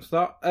do against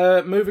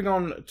that. Moving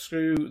on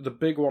to the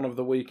big one of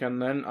the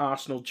weekend then,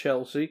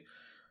 Arsenal-Chelsea.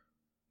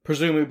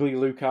 Presumably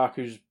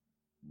Lukaku's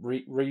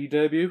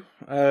re-debut.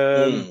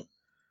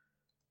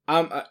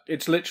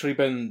 It's literally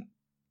been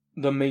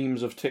the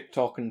memes of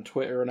TikTok and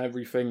Twitter and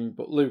everything,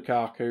 but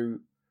Lukaku,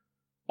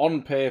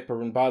 on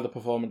paper and by the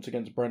performance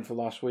against Brentford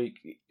last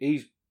week,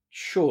 he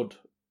should,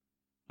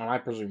 and I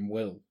presume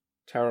will,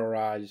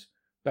 terrorise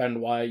Ben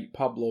White,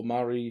 Pablo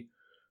Mari.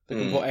 They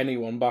can put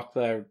anyone back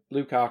there.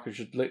 Lukaku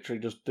should literally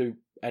just do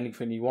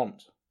anything he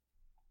wants.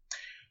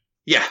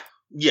 Yeah.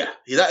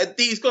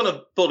 He's going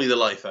to bully the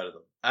life out of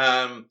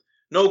them.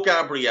 No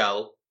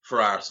Gabriel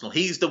for Arsenal.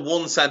 He's the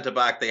one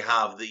centre-back they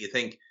have that you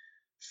think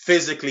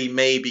physically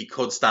maybe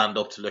could stand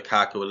up to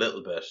Lukaku a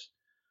little bit.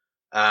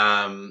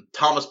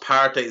 Thomas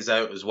Partey is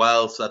out as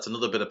well, so that's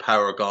another bit of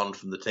power gone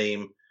from the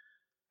team.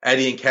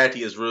 Eddie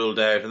Nketiah is ruled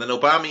out, and then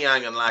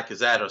Aubameyang and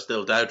Lacazette are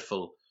still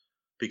doubtful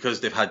because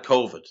they've had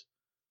COVID.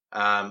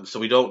 So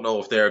we don't know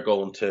if they're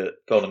going to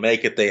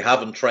make it. They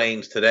haven't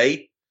trained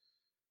today,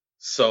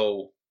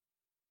 so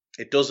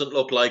it doesn't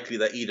look likely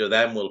that either of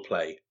them will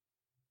play.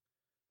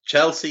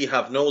 Chelsea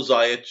have no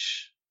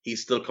Ziyech.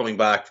 He's still coming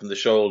back from the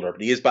shoulder,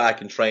 but he is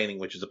back in training,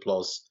 which is a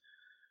plus.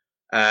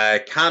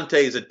 Kante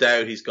is a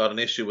doubt. He's got an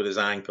issue with his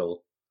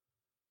ankle.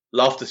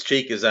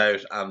 Loftus-Cheek is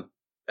out, and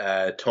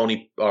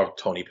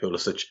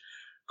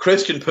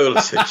Christian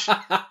Pulisic.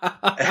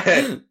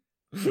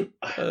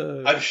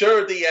 I'm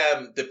sure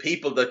the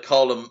people that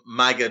call him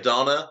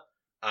Magadona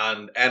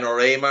and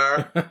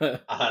Enoramar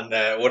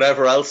and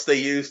whatever else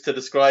they use to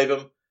describe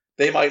him,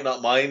 they might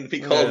not mind me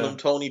calling him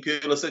Tony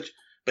Pulisic.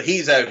 But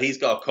he's out. He's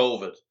got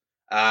COVID,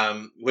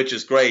 which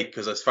is great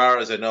because as far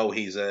as I know,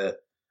 he's an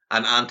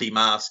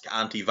anti-mask,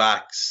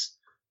 anti-vax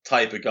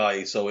type of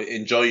guy. So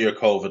enjoy your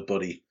COVID,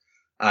 buddy.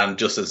 And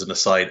just as an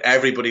aside,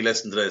 everybody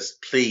listen to this,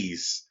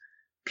 please,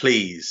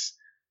 please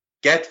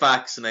get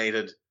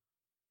vaccinated,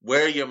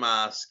 wear your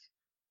mask,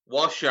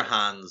 wash your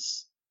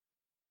hands.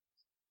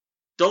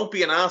 Don't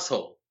be an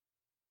asshole.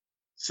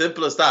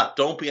 Simple as that.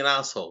 Don't be an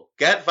asshole.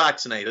 Get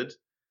vaccinated,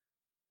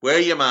 wear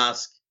your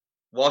mask,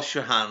 wash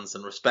your hands,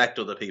 and respect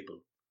other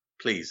people.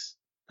 Please.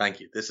 Thank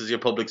you. This is your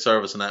public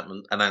service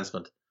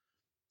announcement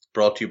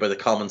brought to you by the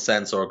Common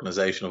Sense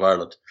Organisation of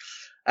Ireland.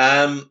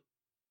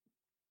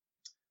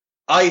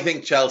 I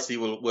think Chelsea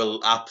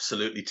will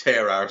absolutely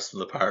tear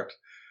Arsenal apart.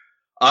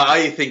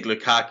 I think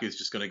Lukaku is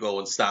just going to go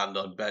and stand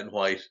on Ben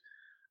White.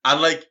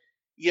 And like,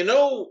 you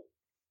know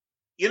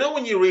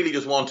when you really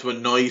just want to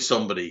annoy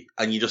somebody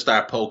and you just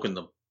start poking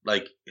them,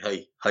 like,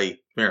 hey, come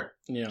here.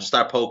 Yeah. Just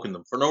start poking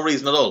them for no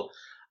reason at all.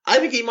 I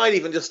think he might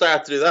even just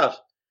start to do that.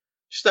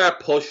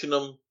 Start pushing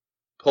him,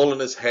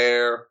 pulling his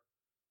hair,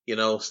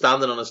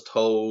 standing on his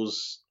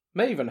toes.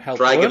 May even help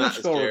dragging at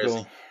his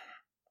jersey.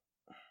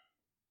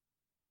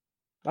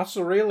 That's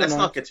the real. Let's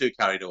not get too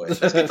carried away.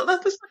 Let's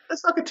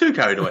not get too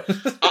carried away.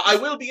 I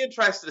will be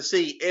interested to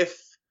see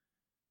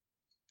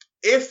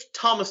if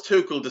Thomas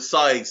Tuchel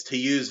decides to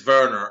use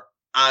Werner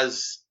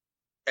as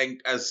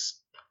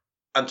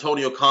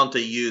Antonio Conte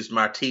used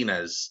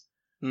Martinez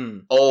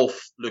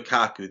off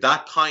Lukaku,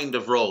 that kind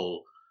of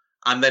role,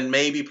 and then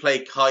maybe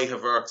play Kai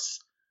Havertz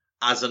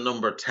as a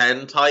number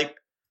 10 type.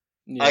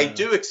 Yeah. I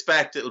do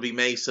expect it'll be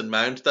Mason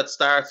Mount that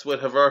starts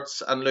with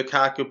Havertz and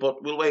Lukaku,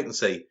 but we'll wait and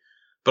see.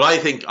 But I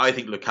think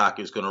Lukaku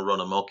is going to run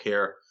amok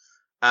here.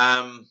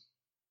 Odegaard,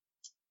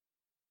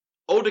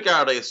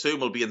 I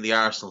assume, will be in the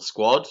Arsenal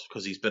squad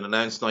because he's been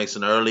announced nice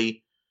and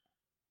early.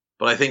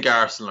 But I think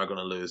Arsenal are going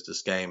to lose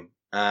this game.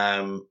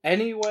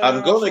 Anywhere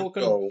Arsenal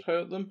can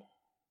hurt them?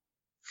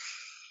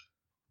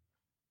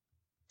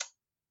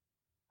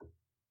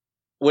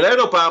 Without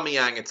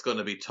Aubameyang, it's going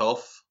to be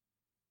tough.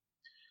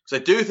 Because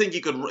I do think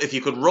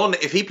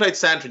if he played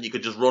centre, you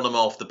could just run him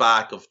off the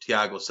back of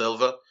Thiago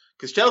Silva.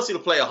 Because Chelsea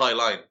will play a high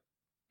line.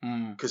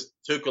 Because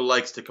Tuchel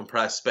likes to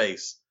compress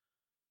space.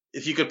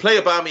 If you could play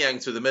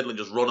Aubameyang through the middle and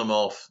just run him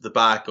off the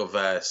back of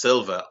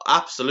Silva,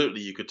 absolutely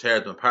you could tear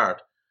them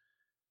apart.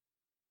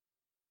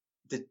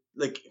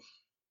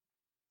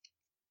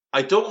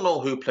 I don't know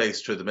who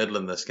plays through the middle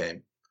in this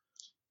game.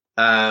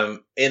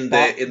 Balogun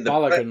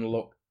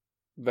looked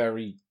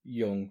very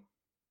young.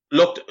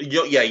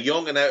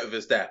 Young and out of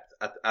his depth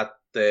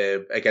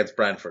against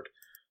Brentford.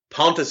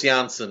 Pontus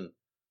Jansson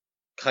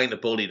kind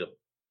of bullied him.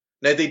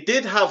 Now, they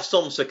did have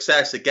some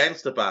success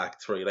against the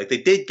back three. Like, they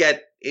did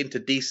get into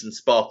decent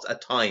spots at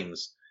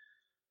times.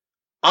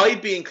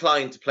 I'd be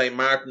inclined to play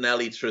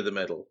Martinelli through the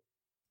middle.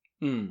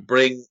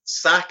 Bring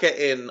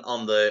Saka in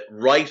on the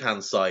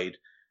right-hand side.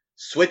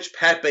 Switch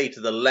Pepe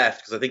to the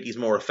left, because I think he's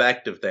more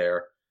effective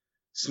there.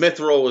 Smith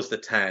Rowe is the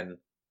 10.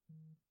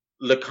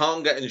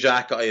 Lokonga and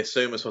Xhaka, I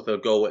assume, is what they'll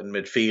go with in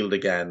midfield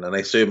again. And I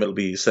assume it'll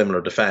be similar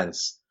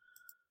defence.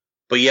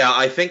 But yeah,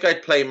 I think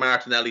I'd play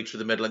Martinelli through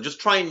the middle and just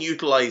try and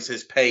utilise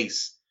his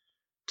pace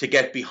to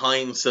get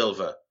behind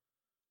Silva.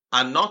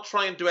 And not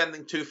try and do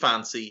anything too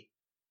fancy.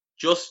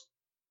 Just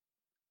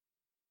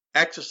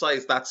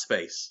exercise that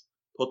space.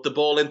 Put the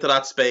ball into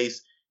that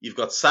space. You've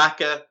got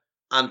Saka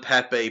and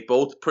Pepe,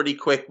 both pretty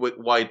quick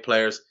wide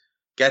players.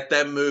 Get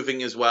them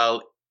moving as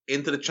well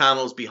into the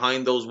channels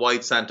behind those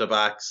wide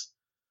centre-backs.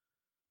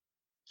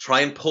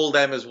 Try and pull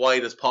them as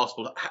wide as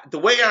possible. The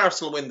way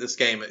Arsenal win this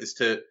game is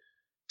to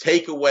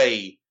take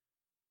away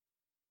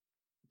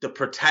the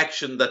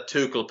protection that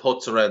Tuchel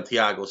puts around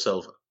Thiago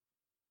Silva,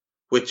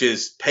 which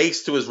is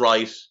pace to his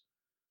right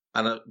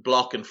and a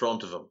block in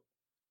front of him.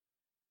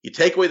 You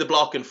take away the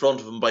block in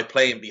front of him by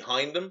playing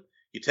behind him.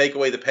 You take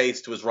away the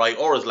pace to his right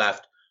or his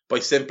left by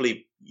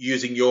simply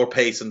using your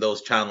pace in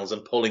those channels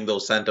and pulling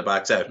those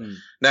centre-backs out.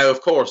 Now,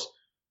 of course,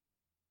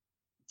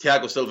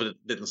 Thiago Silva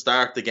didn't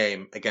start the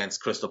game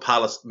against Crystal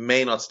Palace,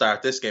 may not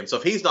start this game. So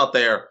if he's not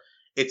there,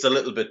 it's a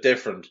little bit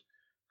different.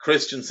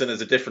 Christensen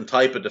is a different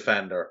type of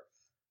defender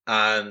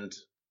and,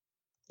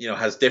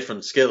 has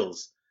different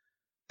skills.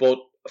 But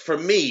for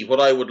me, what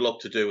I would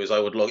look to do is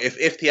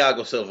if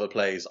Thiago Silva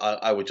plays,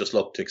 I would just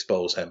look to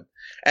expose him.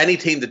 Any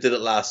team that did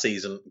it last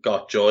season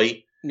got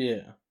joy.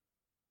 Yeah.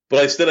 But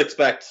I still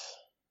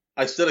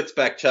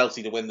expect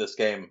Chelsea to win this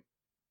game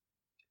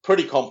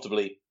pretty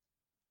comfortably.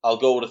 I'll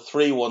go with a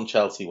 3-1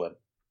 Chelsea win.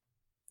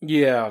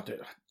 Yeah,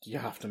 you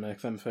have to make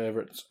them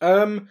favourites.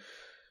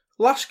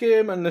 Last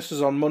game, and this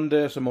is on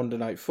Monday, so Monday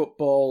Night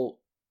Football,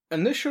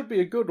 and this should be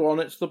a good one.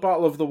 It's the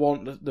battle of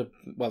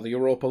the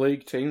Europa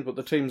League teams, but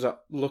the teams that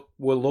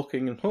were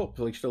looking and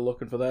hopefully still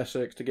looking for their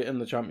sakes to get in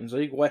the Champions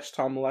League. West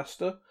Ham,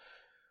 Leicester.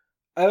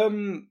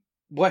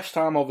 West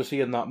Ham obviously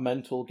in that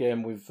mental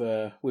game with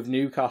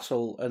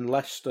Newcastle, and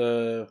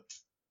Leicester.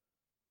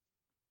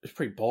 It's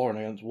pretty boring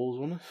against Wolves,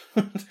 wasn't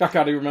it? I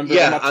can't even remember.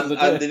 Yeah, and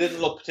they didn't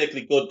look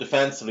particularly good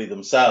defensively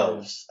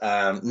themselves.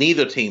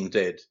 Neither team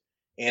did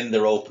in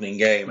their opening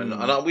game.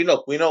 And we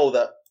know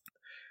that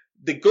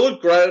the good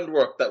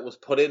groundwork that was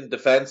put in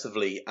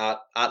defensively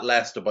at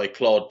Leicester by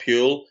Claude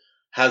Puel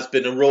has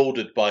been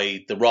eroded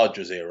by the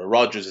Rodgers era.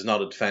 Rodgers is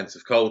not a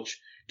defensive coach,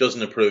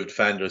 doesn't improve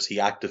defenders. He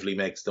actively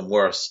makes them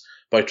worse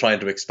by trying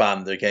to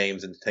expand their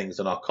games into things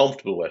they're not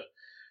comfortable with.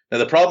 Now,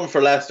 the problem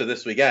for Leicester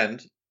this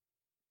weekend,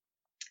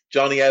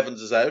 Johnny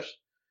Evans is out,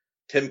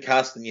 Tim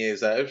Castagne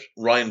is out,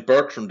 Ryan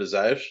Bertrand is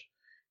out,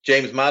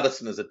 James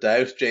Maddison is a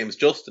doubt, James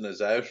Justin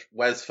is out,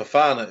 Wes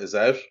Fofana is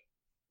out,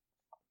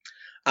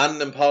 and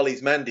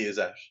Nampali's Mendy is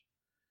out.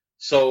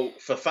 So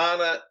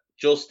Fofana,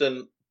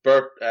 Justin,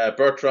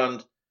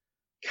 Bertrand,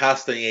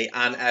 Castagne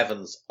and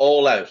Evans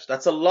all out.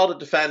 That's a lot of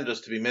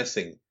defenders to be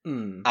missing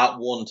at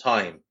one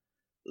time.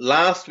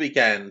 Last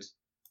weekend,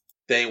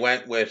 they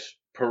went with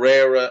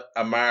Pereira,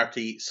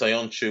 Amartey,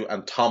 Soyuncu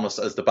and Thomas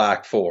as the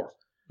back four.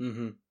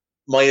 Mm-hmm.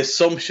 My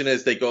assumption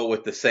is they go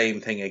with the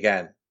same thing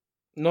again.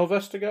 No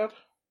Vestergaard?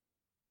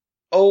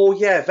 Oh,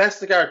 yeah,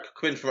 Vestergaard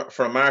could come in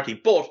for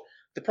Amartey, but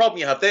the problem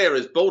you have there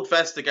is both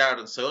Vestergaard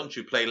and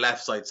Soyuncu play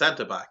left side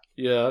centre back.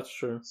 Yeah, that's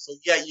true. So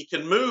yeah, you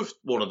can move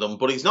one of them,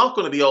 but he's not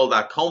going to be all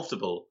that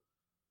comfortable.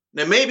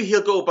 Now maybe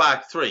he'll go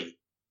back three.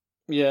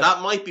 Yeah,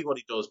 that might be what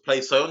he does. Play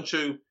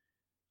Soyuncu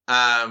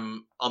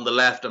on the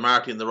left,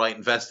 Amartey on the right,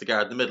 and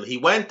Vestergaard in the middle. He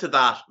went to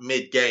that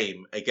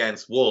mid-game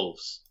against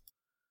Wolves,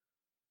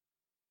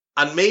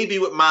 and maybe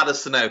with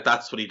Maddison out,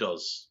 that's what he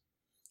does.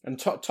 And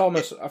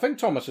Thomas, I think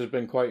Thomas has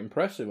been quite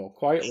impressive, or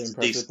quietly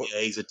impressive.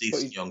 He's a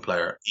decent young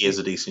player. He is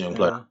a decent young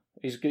player.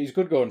 He's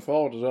good going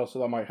forward as well, so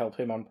that might help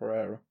him and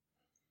Pereira.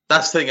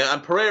 That's the thing,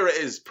 and Pereira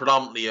is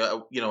predominantly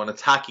an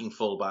attacking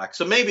fullback,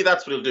 so maybe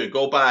that's what he'll do.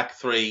 Go back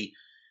three,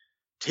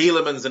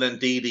 Tielemans and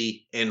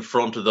Ndidi in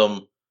front of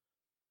them,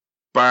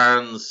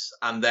 Barnes,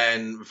 and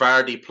then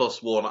Vardy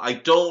 +1. I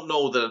don't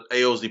know that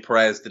Ayoze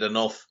Perez did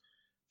enough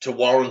to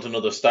warrant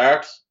another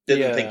start.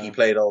 Didn't think he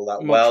played all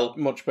that well.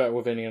 Much better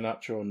with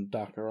Iheanacho and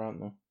Daka,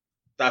 aren't they?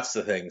 That's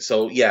the thing.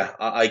 So yeah,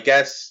 I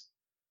guess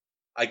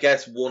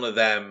one of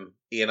them,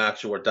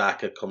 Iheanacho or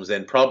Daka, comes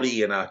in. Probably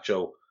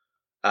Iheanacho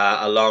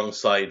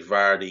alongside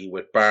Vardy,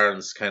 with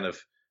Barnes kind of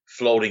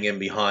floating in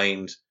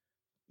behind.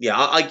 Yeah,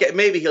 I get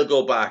maybe he'll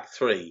go back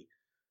three.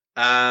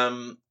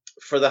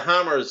 For the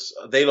Hammers,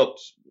 they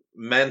looked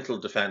mental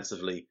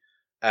defensively.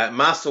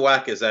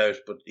 Masuak is out,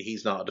 but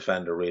he's not a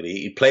defender really.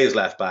 He plays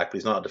left back, but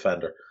he's not a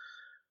defender.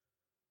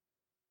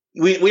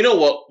 We know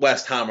what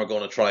West Ham are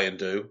going to try and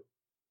do.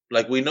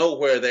 Like, we know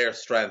where their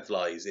strength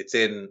lies. It's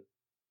in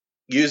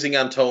using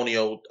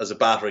Antonio as a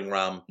battering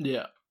ram,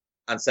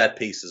 and set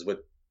pieces with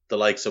the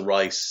likes of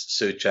Rice,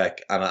 Souček,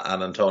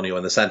 and Antonio,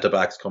 and the centre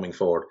backs coming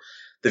forward.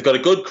 They've got a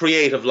good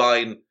creative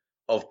line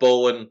of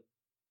Bowen,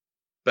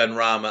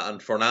 Benrahma,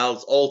 and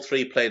Fornals. All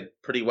three played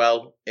pretty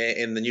well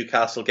in the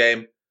Newcastle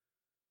game.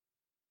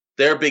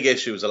 Their big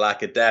issue is a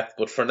lack of depth,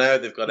 but for now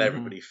they've got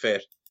everybody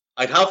fit.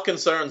 I'd have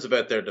concerns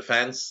about their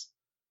defence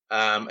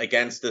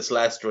against this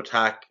Leicester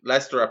attack.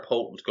 Leicester are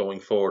potent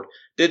going forward.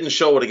 Didn't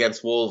show it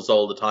against Wolves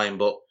all the time,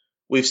 but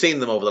we've seen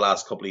them over the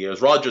last couple of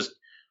years. Rodgers,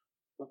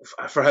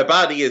 for how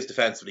bad he is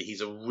defensively,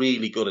 he's a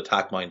really good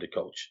attack-minded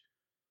coach.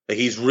 Like,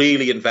 he's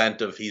really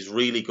inventive. He's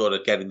really good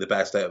at getting the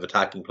best out of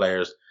attacking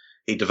players.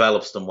 He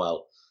develops them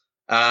well.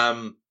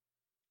 But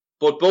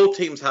both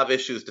teams have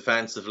issues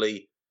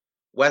defensively.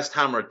 West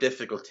Ham are a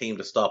difficult team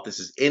to stop. This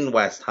is in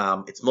West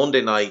Ham. It's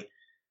Monday night.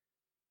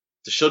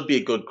 There should be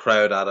a good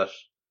crowd at it.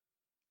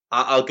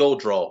 I'll go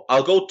draw.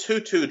 I'll go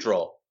 2-2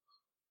 draw.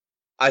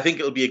 I think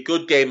it'll be a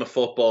good game of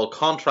football,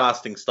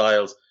 contrasting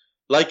styles.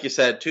 Like you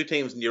said, two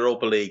teams in the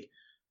Europa League,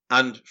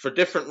 and for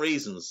different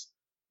reasons.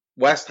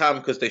 West Ham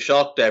because they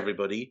shocked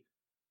everybody.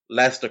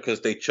 Leicester because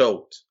they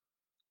choked.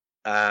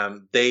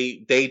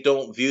 They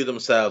don't view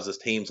themselves as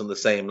teams on the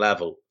same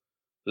level.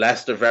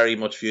 Leicester very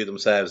much view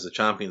themselves as a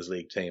Champions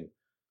League team.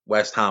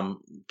 West Ham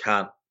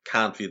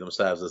can't view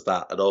themselves as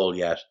that at all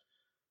yet.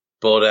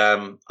 But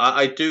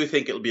I do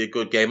think it'll be a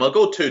good game. I'll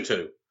go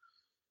 2-2.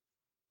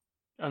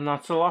 And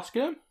that's the last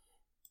game?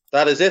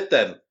 That is it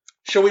then.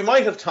 Sure, we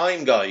might have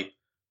time, Guy,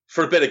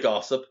 for a bit of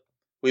gossip.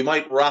 We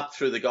might wrap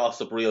through the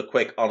gossip real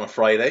quick on a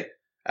Friday.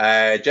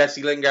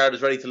 Jesse Lingard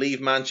is ready to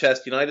leave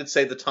Manchester United,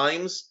 say the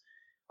Times.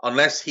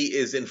 Unless he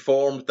is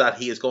informed that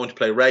he is going to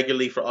play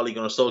regularly for Ole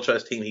Gunnar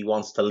Solskjaer's team, he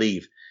wants to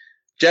leave.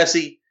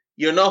 Jesse,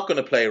 you're not going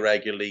to play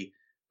regularly,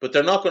 but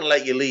they're not going to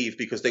let you leave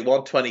because they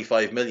want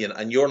 25 million,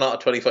 and you're not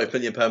a 25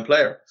 million pound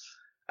player.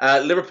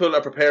 Liverpool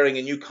are preparing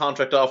a new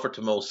contract offer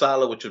to Mo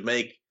Salah, which would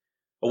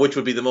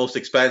be the most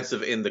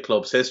expensive in the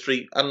club's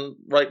history, and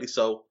rightly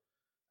so.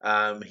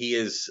 He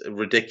is a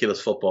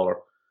ridiculous footballer.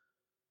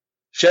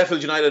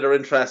 Sheffield United are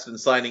interested in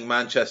signing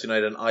Manchester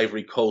United and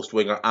Ivory Coast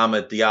winger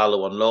Amad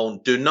Diallo on loan.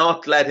 Do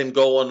not let him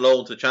go on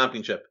loan to the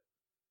Championship.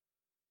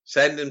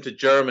 Send him to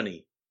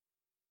Germany.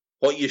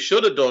 What you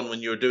should have done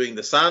when you were doing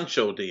the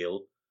Sancho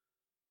deal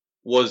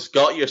was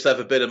got yourself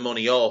a bit of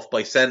money off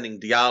by sending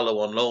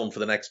Diallo on loan for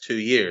the next 2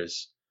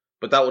 years.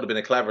 But that would have been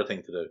a clever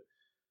thing to do.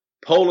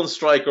 Poland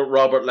striker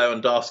Robert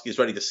Lewandowski is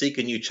ready to seek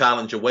a new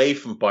challenge away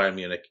from Bayern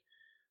Munich.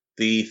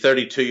 The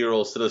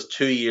 32-year-old still has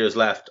 2 years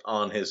left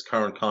on his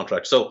current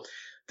contract. So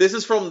this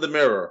is from the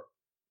Mirror.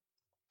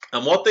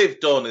 And what they've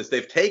done is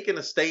they've taken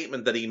a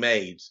statement that he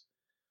made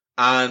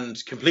and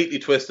completely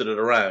twisted it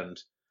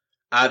around.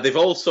 They've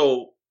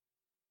also,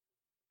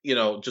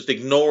 just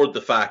ignored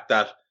the fact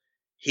that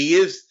he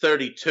is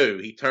 32.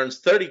 He turns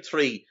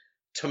 33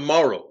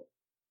 tomorrow.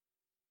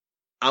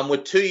 And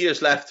with 2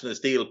 years left in his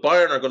deal,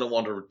 Bayern are going to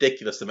want a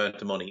ridiculous amount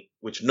of money,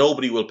 which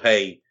nobody will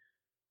pay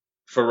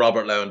for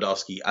Robert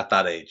Lewandowski at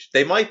that age.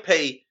 They might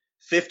pay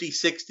 50,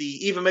 60,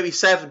 even maybe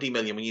 70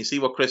 million when you see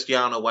what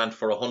Cristiano went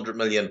for 100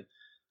 million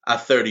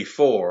at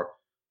 34.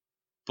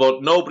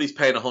 But nobody's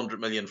paying 100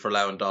 million for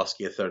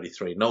Lewandowski at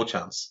 33. No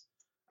chance.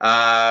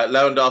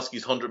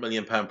 Lewandowski's £100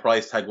 million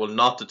price tag will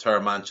not deter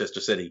Manchester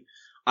City.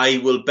 I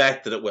will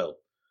bet that it will.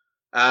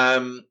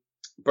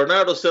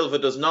 Bernardo Silva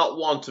does not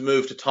want to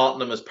move to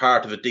Tottenham as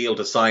part of a deal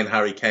to sign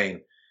Harry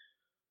Kane.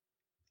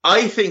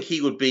 I think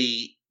he would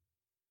be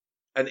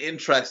an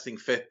interesting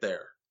fit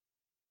there.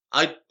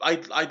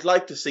 I'd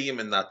like to see him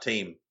in that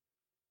team.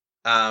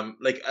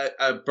 Like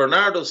a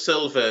Bernardo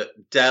Silva,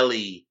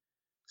 Dele,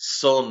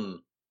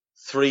 Son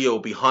trio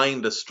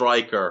behind a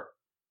striker,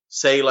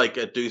 say like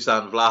a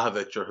Dusan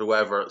Vlahovic or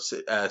whoever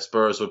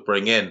Spurs would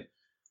bring in.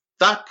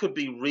 That could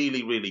be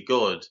really, really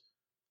good.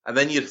 And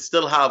then you'd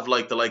still have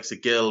like the likes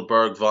of Gil,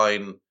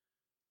 Bergwijn,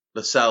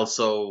 Lo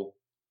Celso,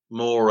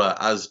 Moura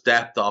as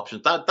depth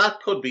options. That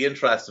could be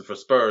interesting for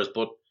Spurs,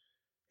 but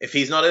if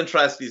he's not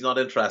interested, he's not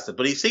interested.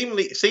 But he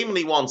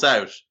seemingly wants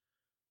out.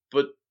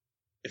 But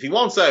if he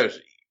wants out,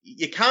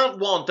 you can't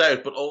want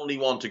out but only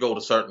want to go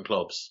to certain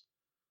clubs.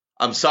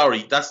 I'm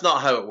sorry, that's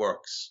not how it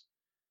works.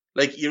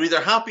 Like, you're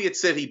either happy at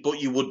City,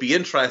 but you would be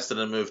interested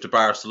in a move to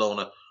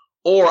Barcelona,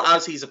 or,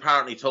 as he's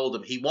apparently told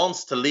them, he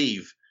wants to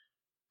leave,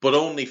 but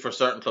only for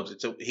certain clubs.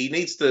 So he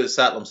needs to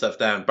settle himself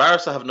down.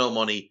 Barca have no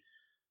money,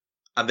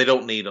 and they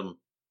don't need him.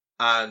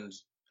 And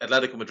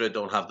Atletico Madrid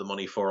don't have the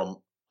money for him,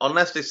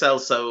 unless they sell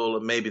Saul,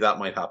 and maybe that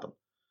might happen.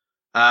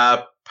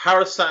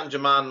 Paris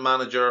Saint-Germain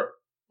manager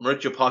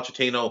Mauricio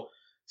Pochettino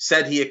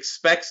said he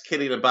expects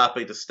Kylian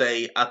Mbappe to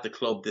stay at the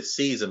club this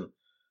season,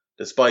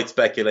 despite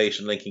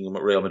speculation linking him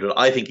with Real Madrid.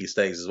 I think he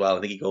stays as well. I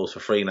think he goes for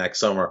free next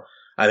summer.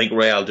 I think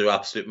Real do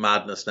absolute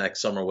madness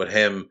next summer with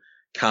him,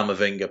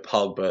 Camavinga,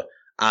 Pogba,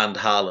 and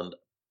Haaland.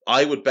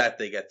 I would bet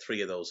they get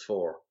 3 of those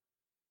 4.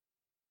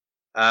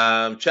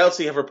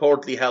 Chelsea have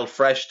reportedly held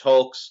fresh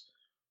talks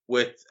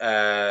with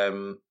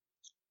Aurelien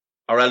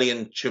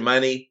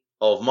Tchouameni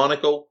of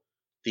Monaco.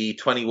 The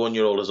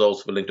 21-year-old has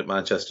also been linked with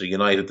Manchester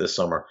United this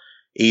summer.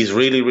 He's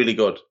really, really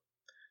good.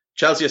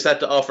 Chelsea are set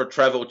to offer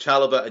Trevoh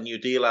Chalobah a new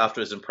deal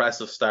after his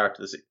impressive start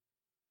to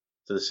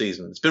the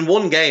season. It's been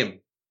one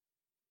game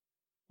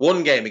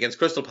against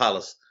Crystal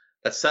Palace.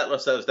 Let's settle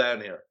ourselves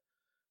down here.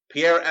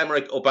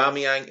 Pierre-Emerick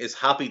Aubameyang is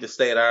happy to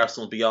stay at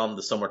Arsenal beyond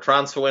the summer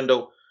transfer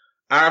window.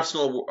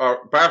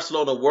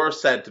 Barcelona were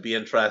said to be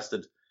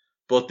interested,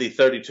 but the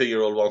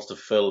 32-year-old wants to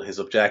fulfill his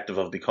objective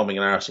of becoming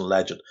an Arsenal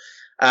legend.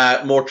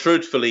 More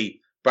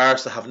truthfully,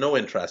 Barca have no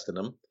interest in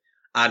him,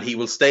 and he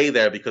will stay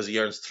there because he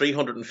earns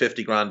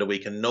 350 grand a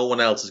week, and no one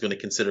else is going to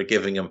consider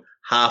giving him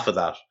half of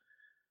that.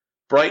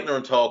 Brighton are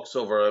in talks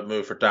over a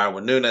move for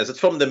Darwin Núñez. It's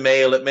from the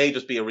Mail. It may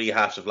just be a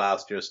rehash of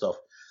last year's stuff.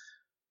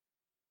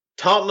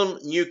 Tottenham,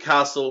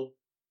 Newcastle,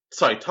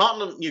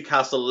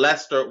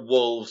 Leicester,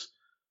 Wolves,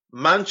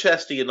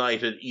 Manchester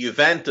United,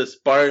 Juventus,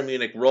 Bayern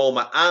Munich,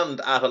 Roma, and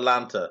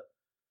Atalanta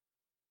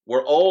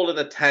were all in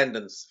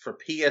attendance for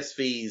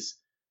PSV's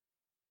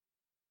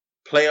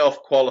playoff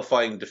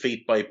qualifying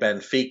defeat by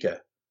Benfica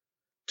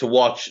to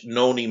watch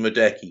Noni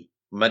Madueke.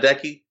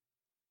 Madueke?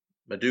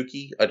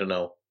 I don't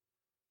know.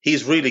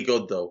 He's really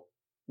good, though.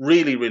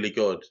 Really, really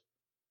good.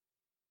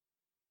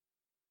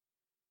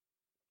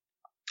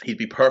 He'd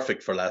be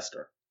perfect for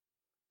Leicester.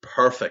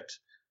 Perfect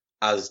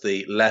as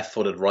the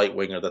left-footed right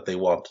winger that they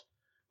want.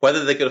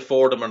 Whether they could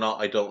afford him or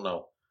not, I don't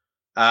know.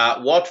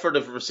 Watford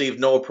have received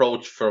no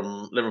approach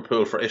from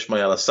Liverpool for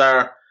Ismail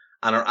Assar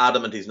and are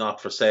adamant he's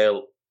not for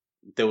sale.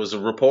 There was a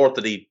report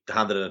that he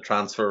handed in a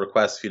transfer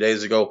request a few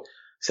days ago.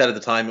 Said at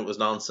the time it was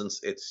nonsense.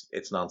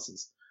 It's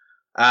nonsense.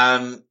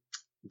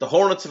 The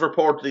Hornets have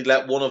reportedly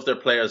let one of their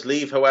players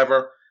leave,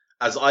 however,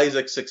 as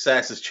Isaac's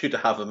success is due to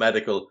have a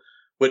medical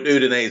with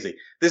Udinese.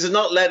 This is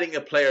not letting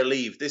a player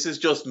leave. This is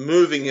just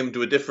moving him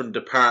to a different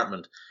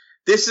department.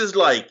 This is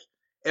like,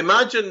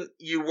 imagine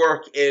you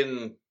work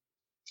in,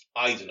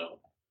 I don't know,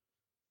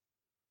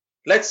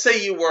 let's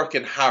say you work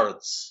in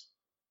Harrods.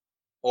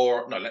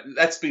 Or, no,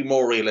 let's be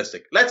more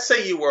realistic. Let's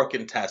say you work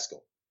in Tesco.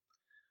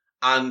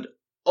 And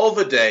of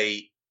a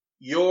day,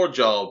 your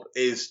job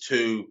is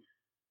to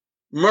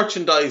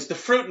merchandise the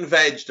fruit and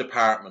veg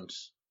department.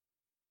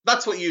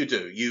 That's what you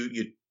do.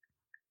 You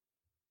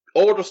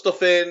order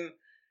stuff in,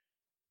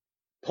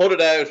 put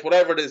it out,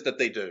 whatever it is that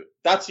they do.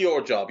 That's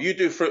your job. You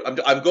do fruit.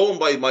 I'm going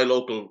by my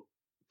local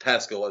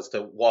Tesco as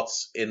to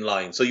what's in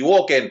line. So you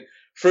walk in,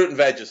 fruit and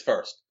veg is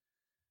first.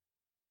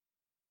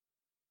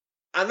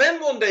 And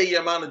then one day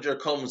your manager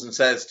comes and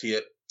says to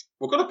you,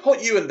 we're going to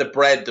put you in the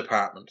bread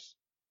department.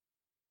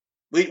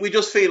 We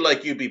just feel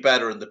like you'd be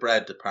better in the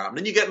bread department.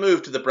 And you get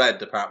moved to the bread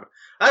department.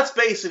 That's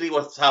basically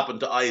what's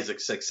happened to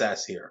Isaac's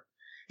success here.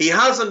 He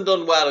hasn't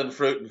done well in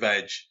fruit and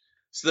veg,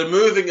 so they're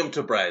moving him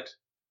to bread.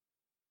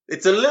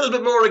 It's a little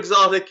bit more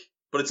exotic,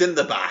 but it's in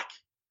the back.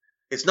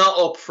 It's not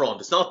up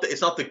front. It's not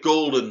the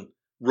golden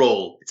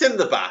roll. It's in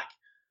the back.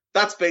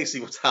 That's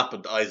basically what's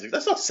happened to Isaac.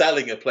 That's not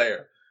selling a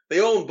player.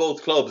 They own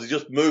both clubs. He's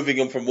just moving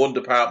him from one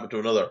department to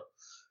another.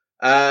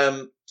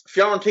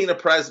 Fiorentina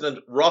president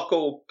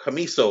Rocco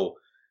Commisso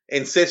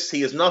insists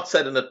he has not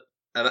set an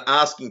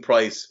asking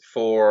price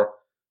for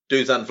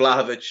Dusan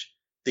Vlahovic.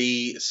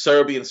 The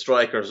Serbian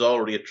striker has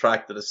already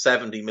attracted a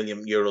 70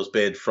 million euros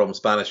bid from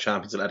Spanish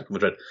champions Atletico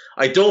Madrid.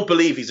 I don't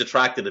believe he's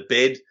attracted a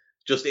bid,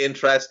 just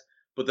interest.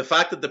 But the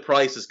fact that the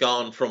price has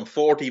gone from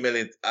 40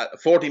 million at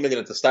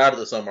the start of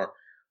the summer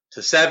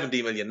to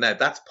 70 million now,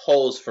 that's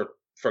pause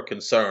for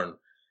concern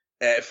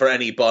for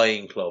any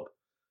buying club.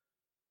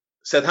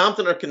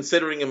 Southampton are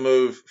considering a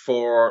move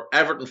for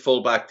Everton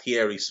fullback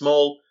Thierry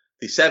Small.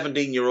 The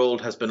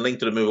 17-year-old has been linked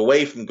to the move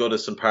away from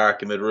Goodison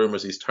Park amid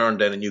rumours he's turned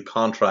down a new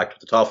contract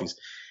with the Toffees.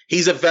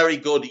 He's a very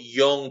good,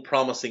 young,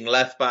 promising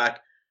left-back.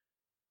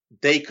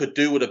 They could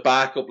do with a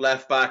backup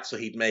left-back, so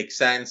he'd make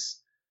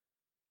sense.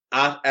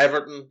 At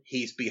Everton,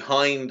 he's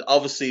behind,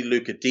 obviously,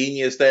 Luca Digne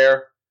is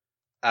there.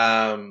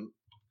 And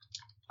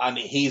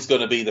he's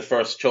going to be the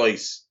first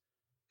choice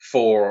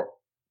for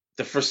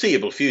the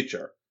foreseeable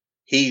future.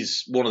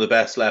 He's one of the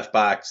best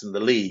left-backs in the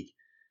league.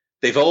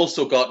 They've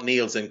also got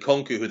Niels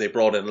Nkunku, who they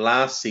brought in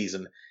last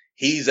season.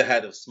 He's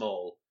ahead of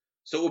Small.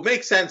 So it would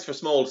make sense for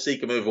Small to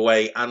seek a move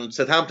away, and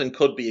Southampton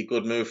could be a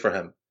good move for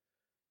him.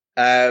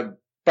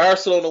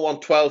 Barcelona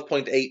won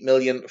 12.8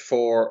 million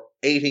for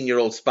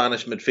 18-year-old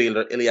Spanish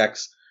midfielder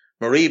Iliax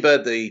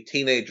Mariba. The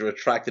teenager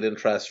attracted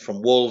interest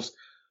from Wolves,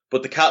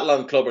 but the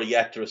Catalan club are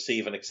yet to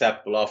receive an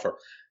acceptable offer.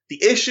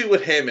 The issue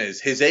with him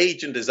is his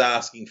agent is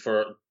asking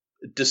for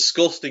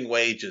disgusting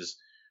wages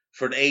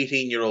for an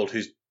 18-year-old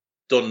who's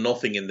done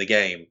nothing in the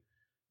game.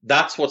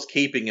 That's what's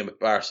keeping him at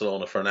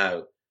Barcelona for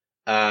now.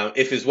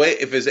 If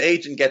his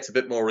agent gets a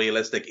bit more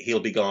realistic, he'll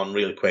be gone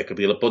real quick.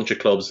 A bunch of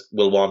clubs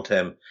will want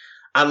him.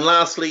 And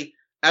lastly,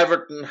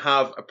 Everton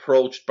have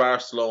approached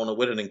Barcelona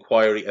with an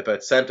inquiry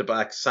about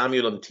centre-back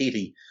Samuel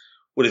Umtiti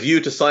with a view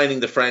to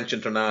signing the French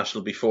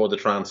international before the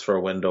transfer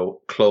window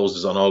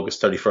closes on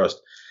August 31st.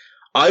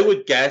 I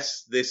would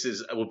guess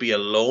would be a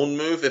loan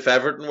move if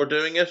Everton were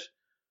doing it,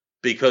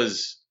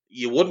 because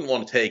you wouldn't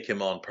want to take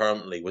him on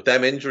permanently. With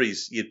them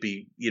injuries, you'd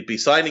be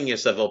signing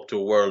yourself up to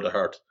a world of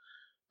hurt.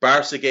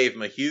 Barca gave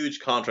him a huge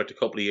contract a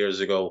couple of years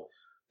ago.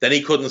 Then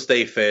he couldn't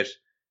stay fit.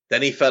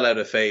 Then he fell out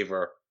of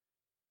favour.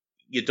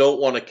 You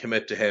don't want to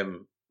commit to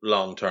him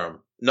long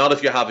term. Not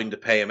if you're having to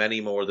pay him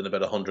any more than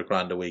about 100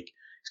 grand a week.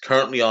 He's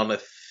currently on, I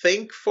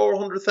think,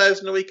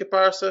 400,000 a week at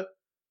Barca.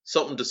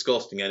 Something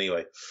disgusting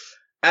anyway.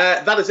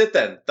 That is it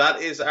then.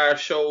 That is our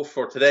show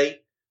for today.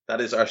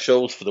 That is our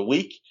shows for the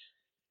week.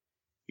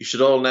 You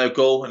should all now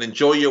go and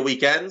enjoy your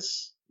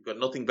weekends. You've got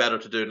nothing better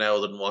to do now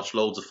than watch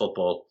loads of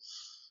football.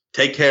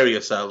 Take care of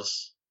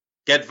yourselves.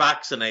 Get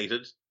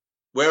vaccinated.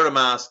 Wear a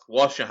mask.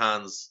 Wash your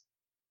hands.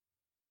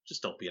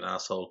 Just don't be an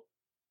asshole.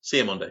 See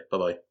you Monday.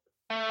 Bye-bye.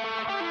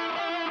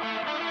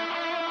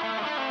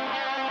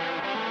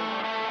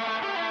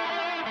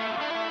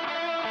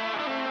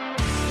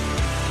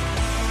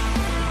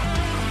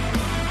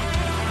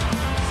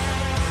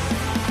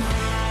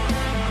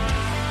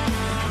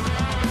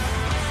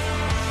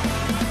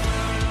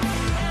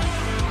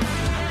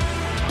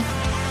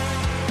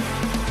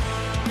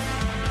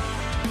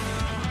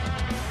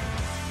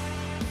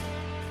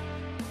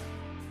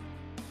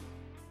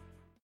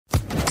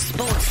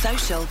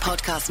 Social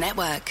Podcast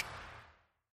Network.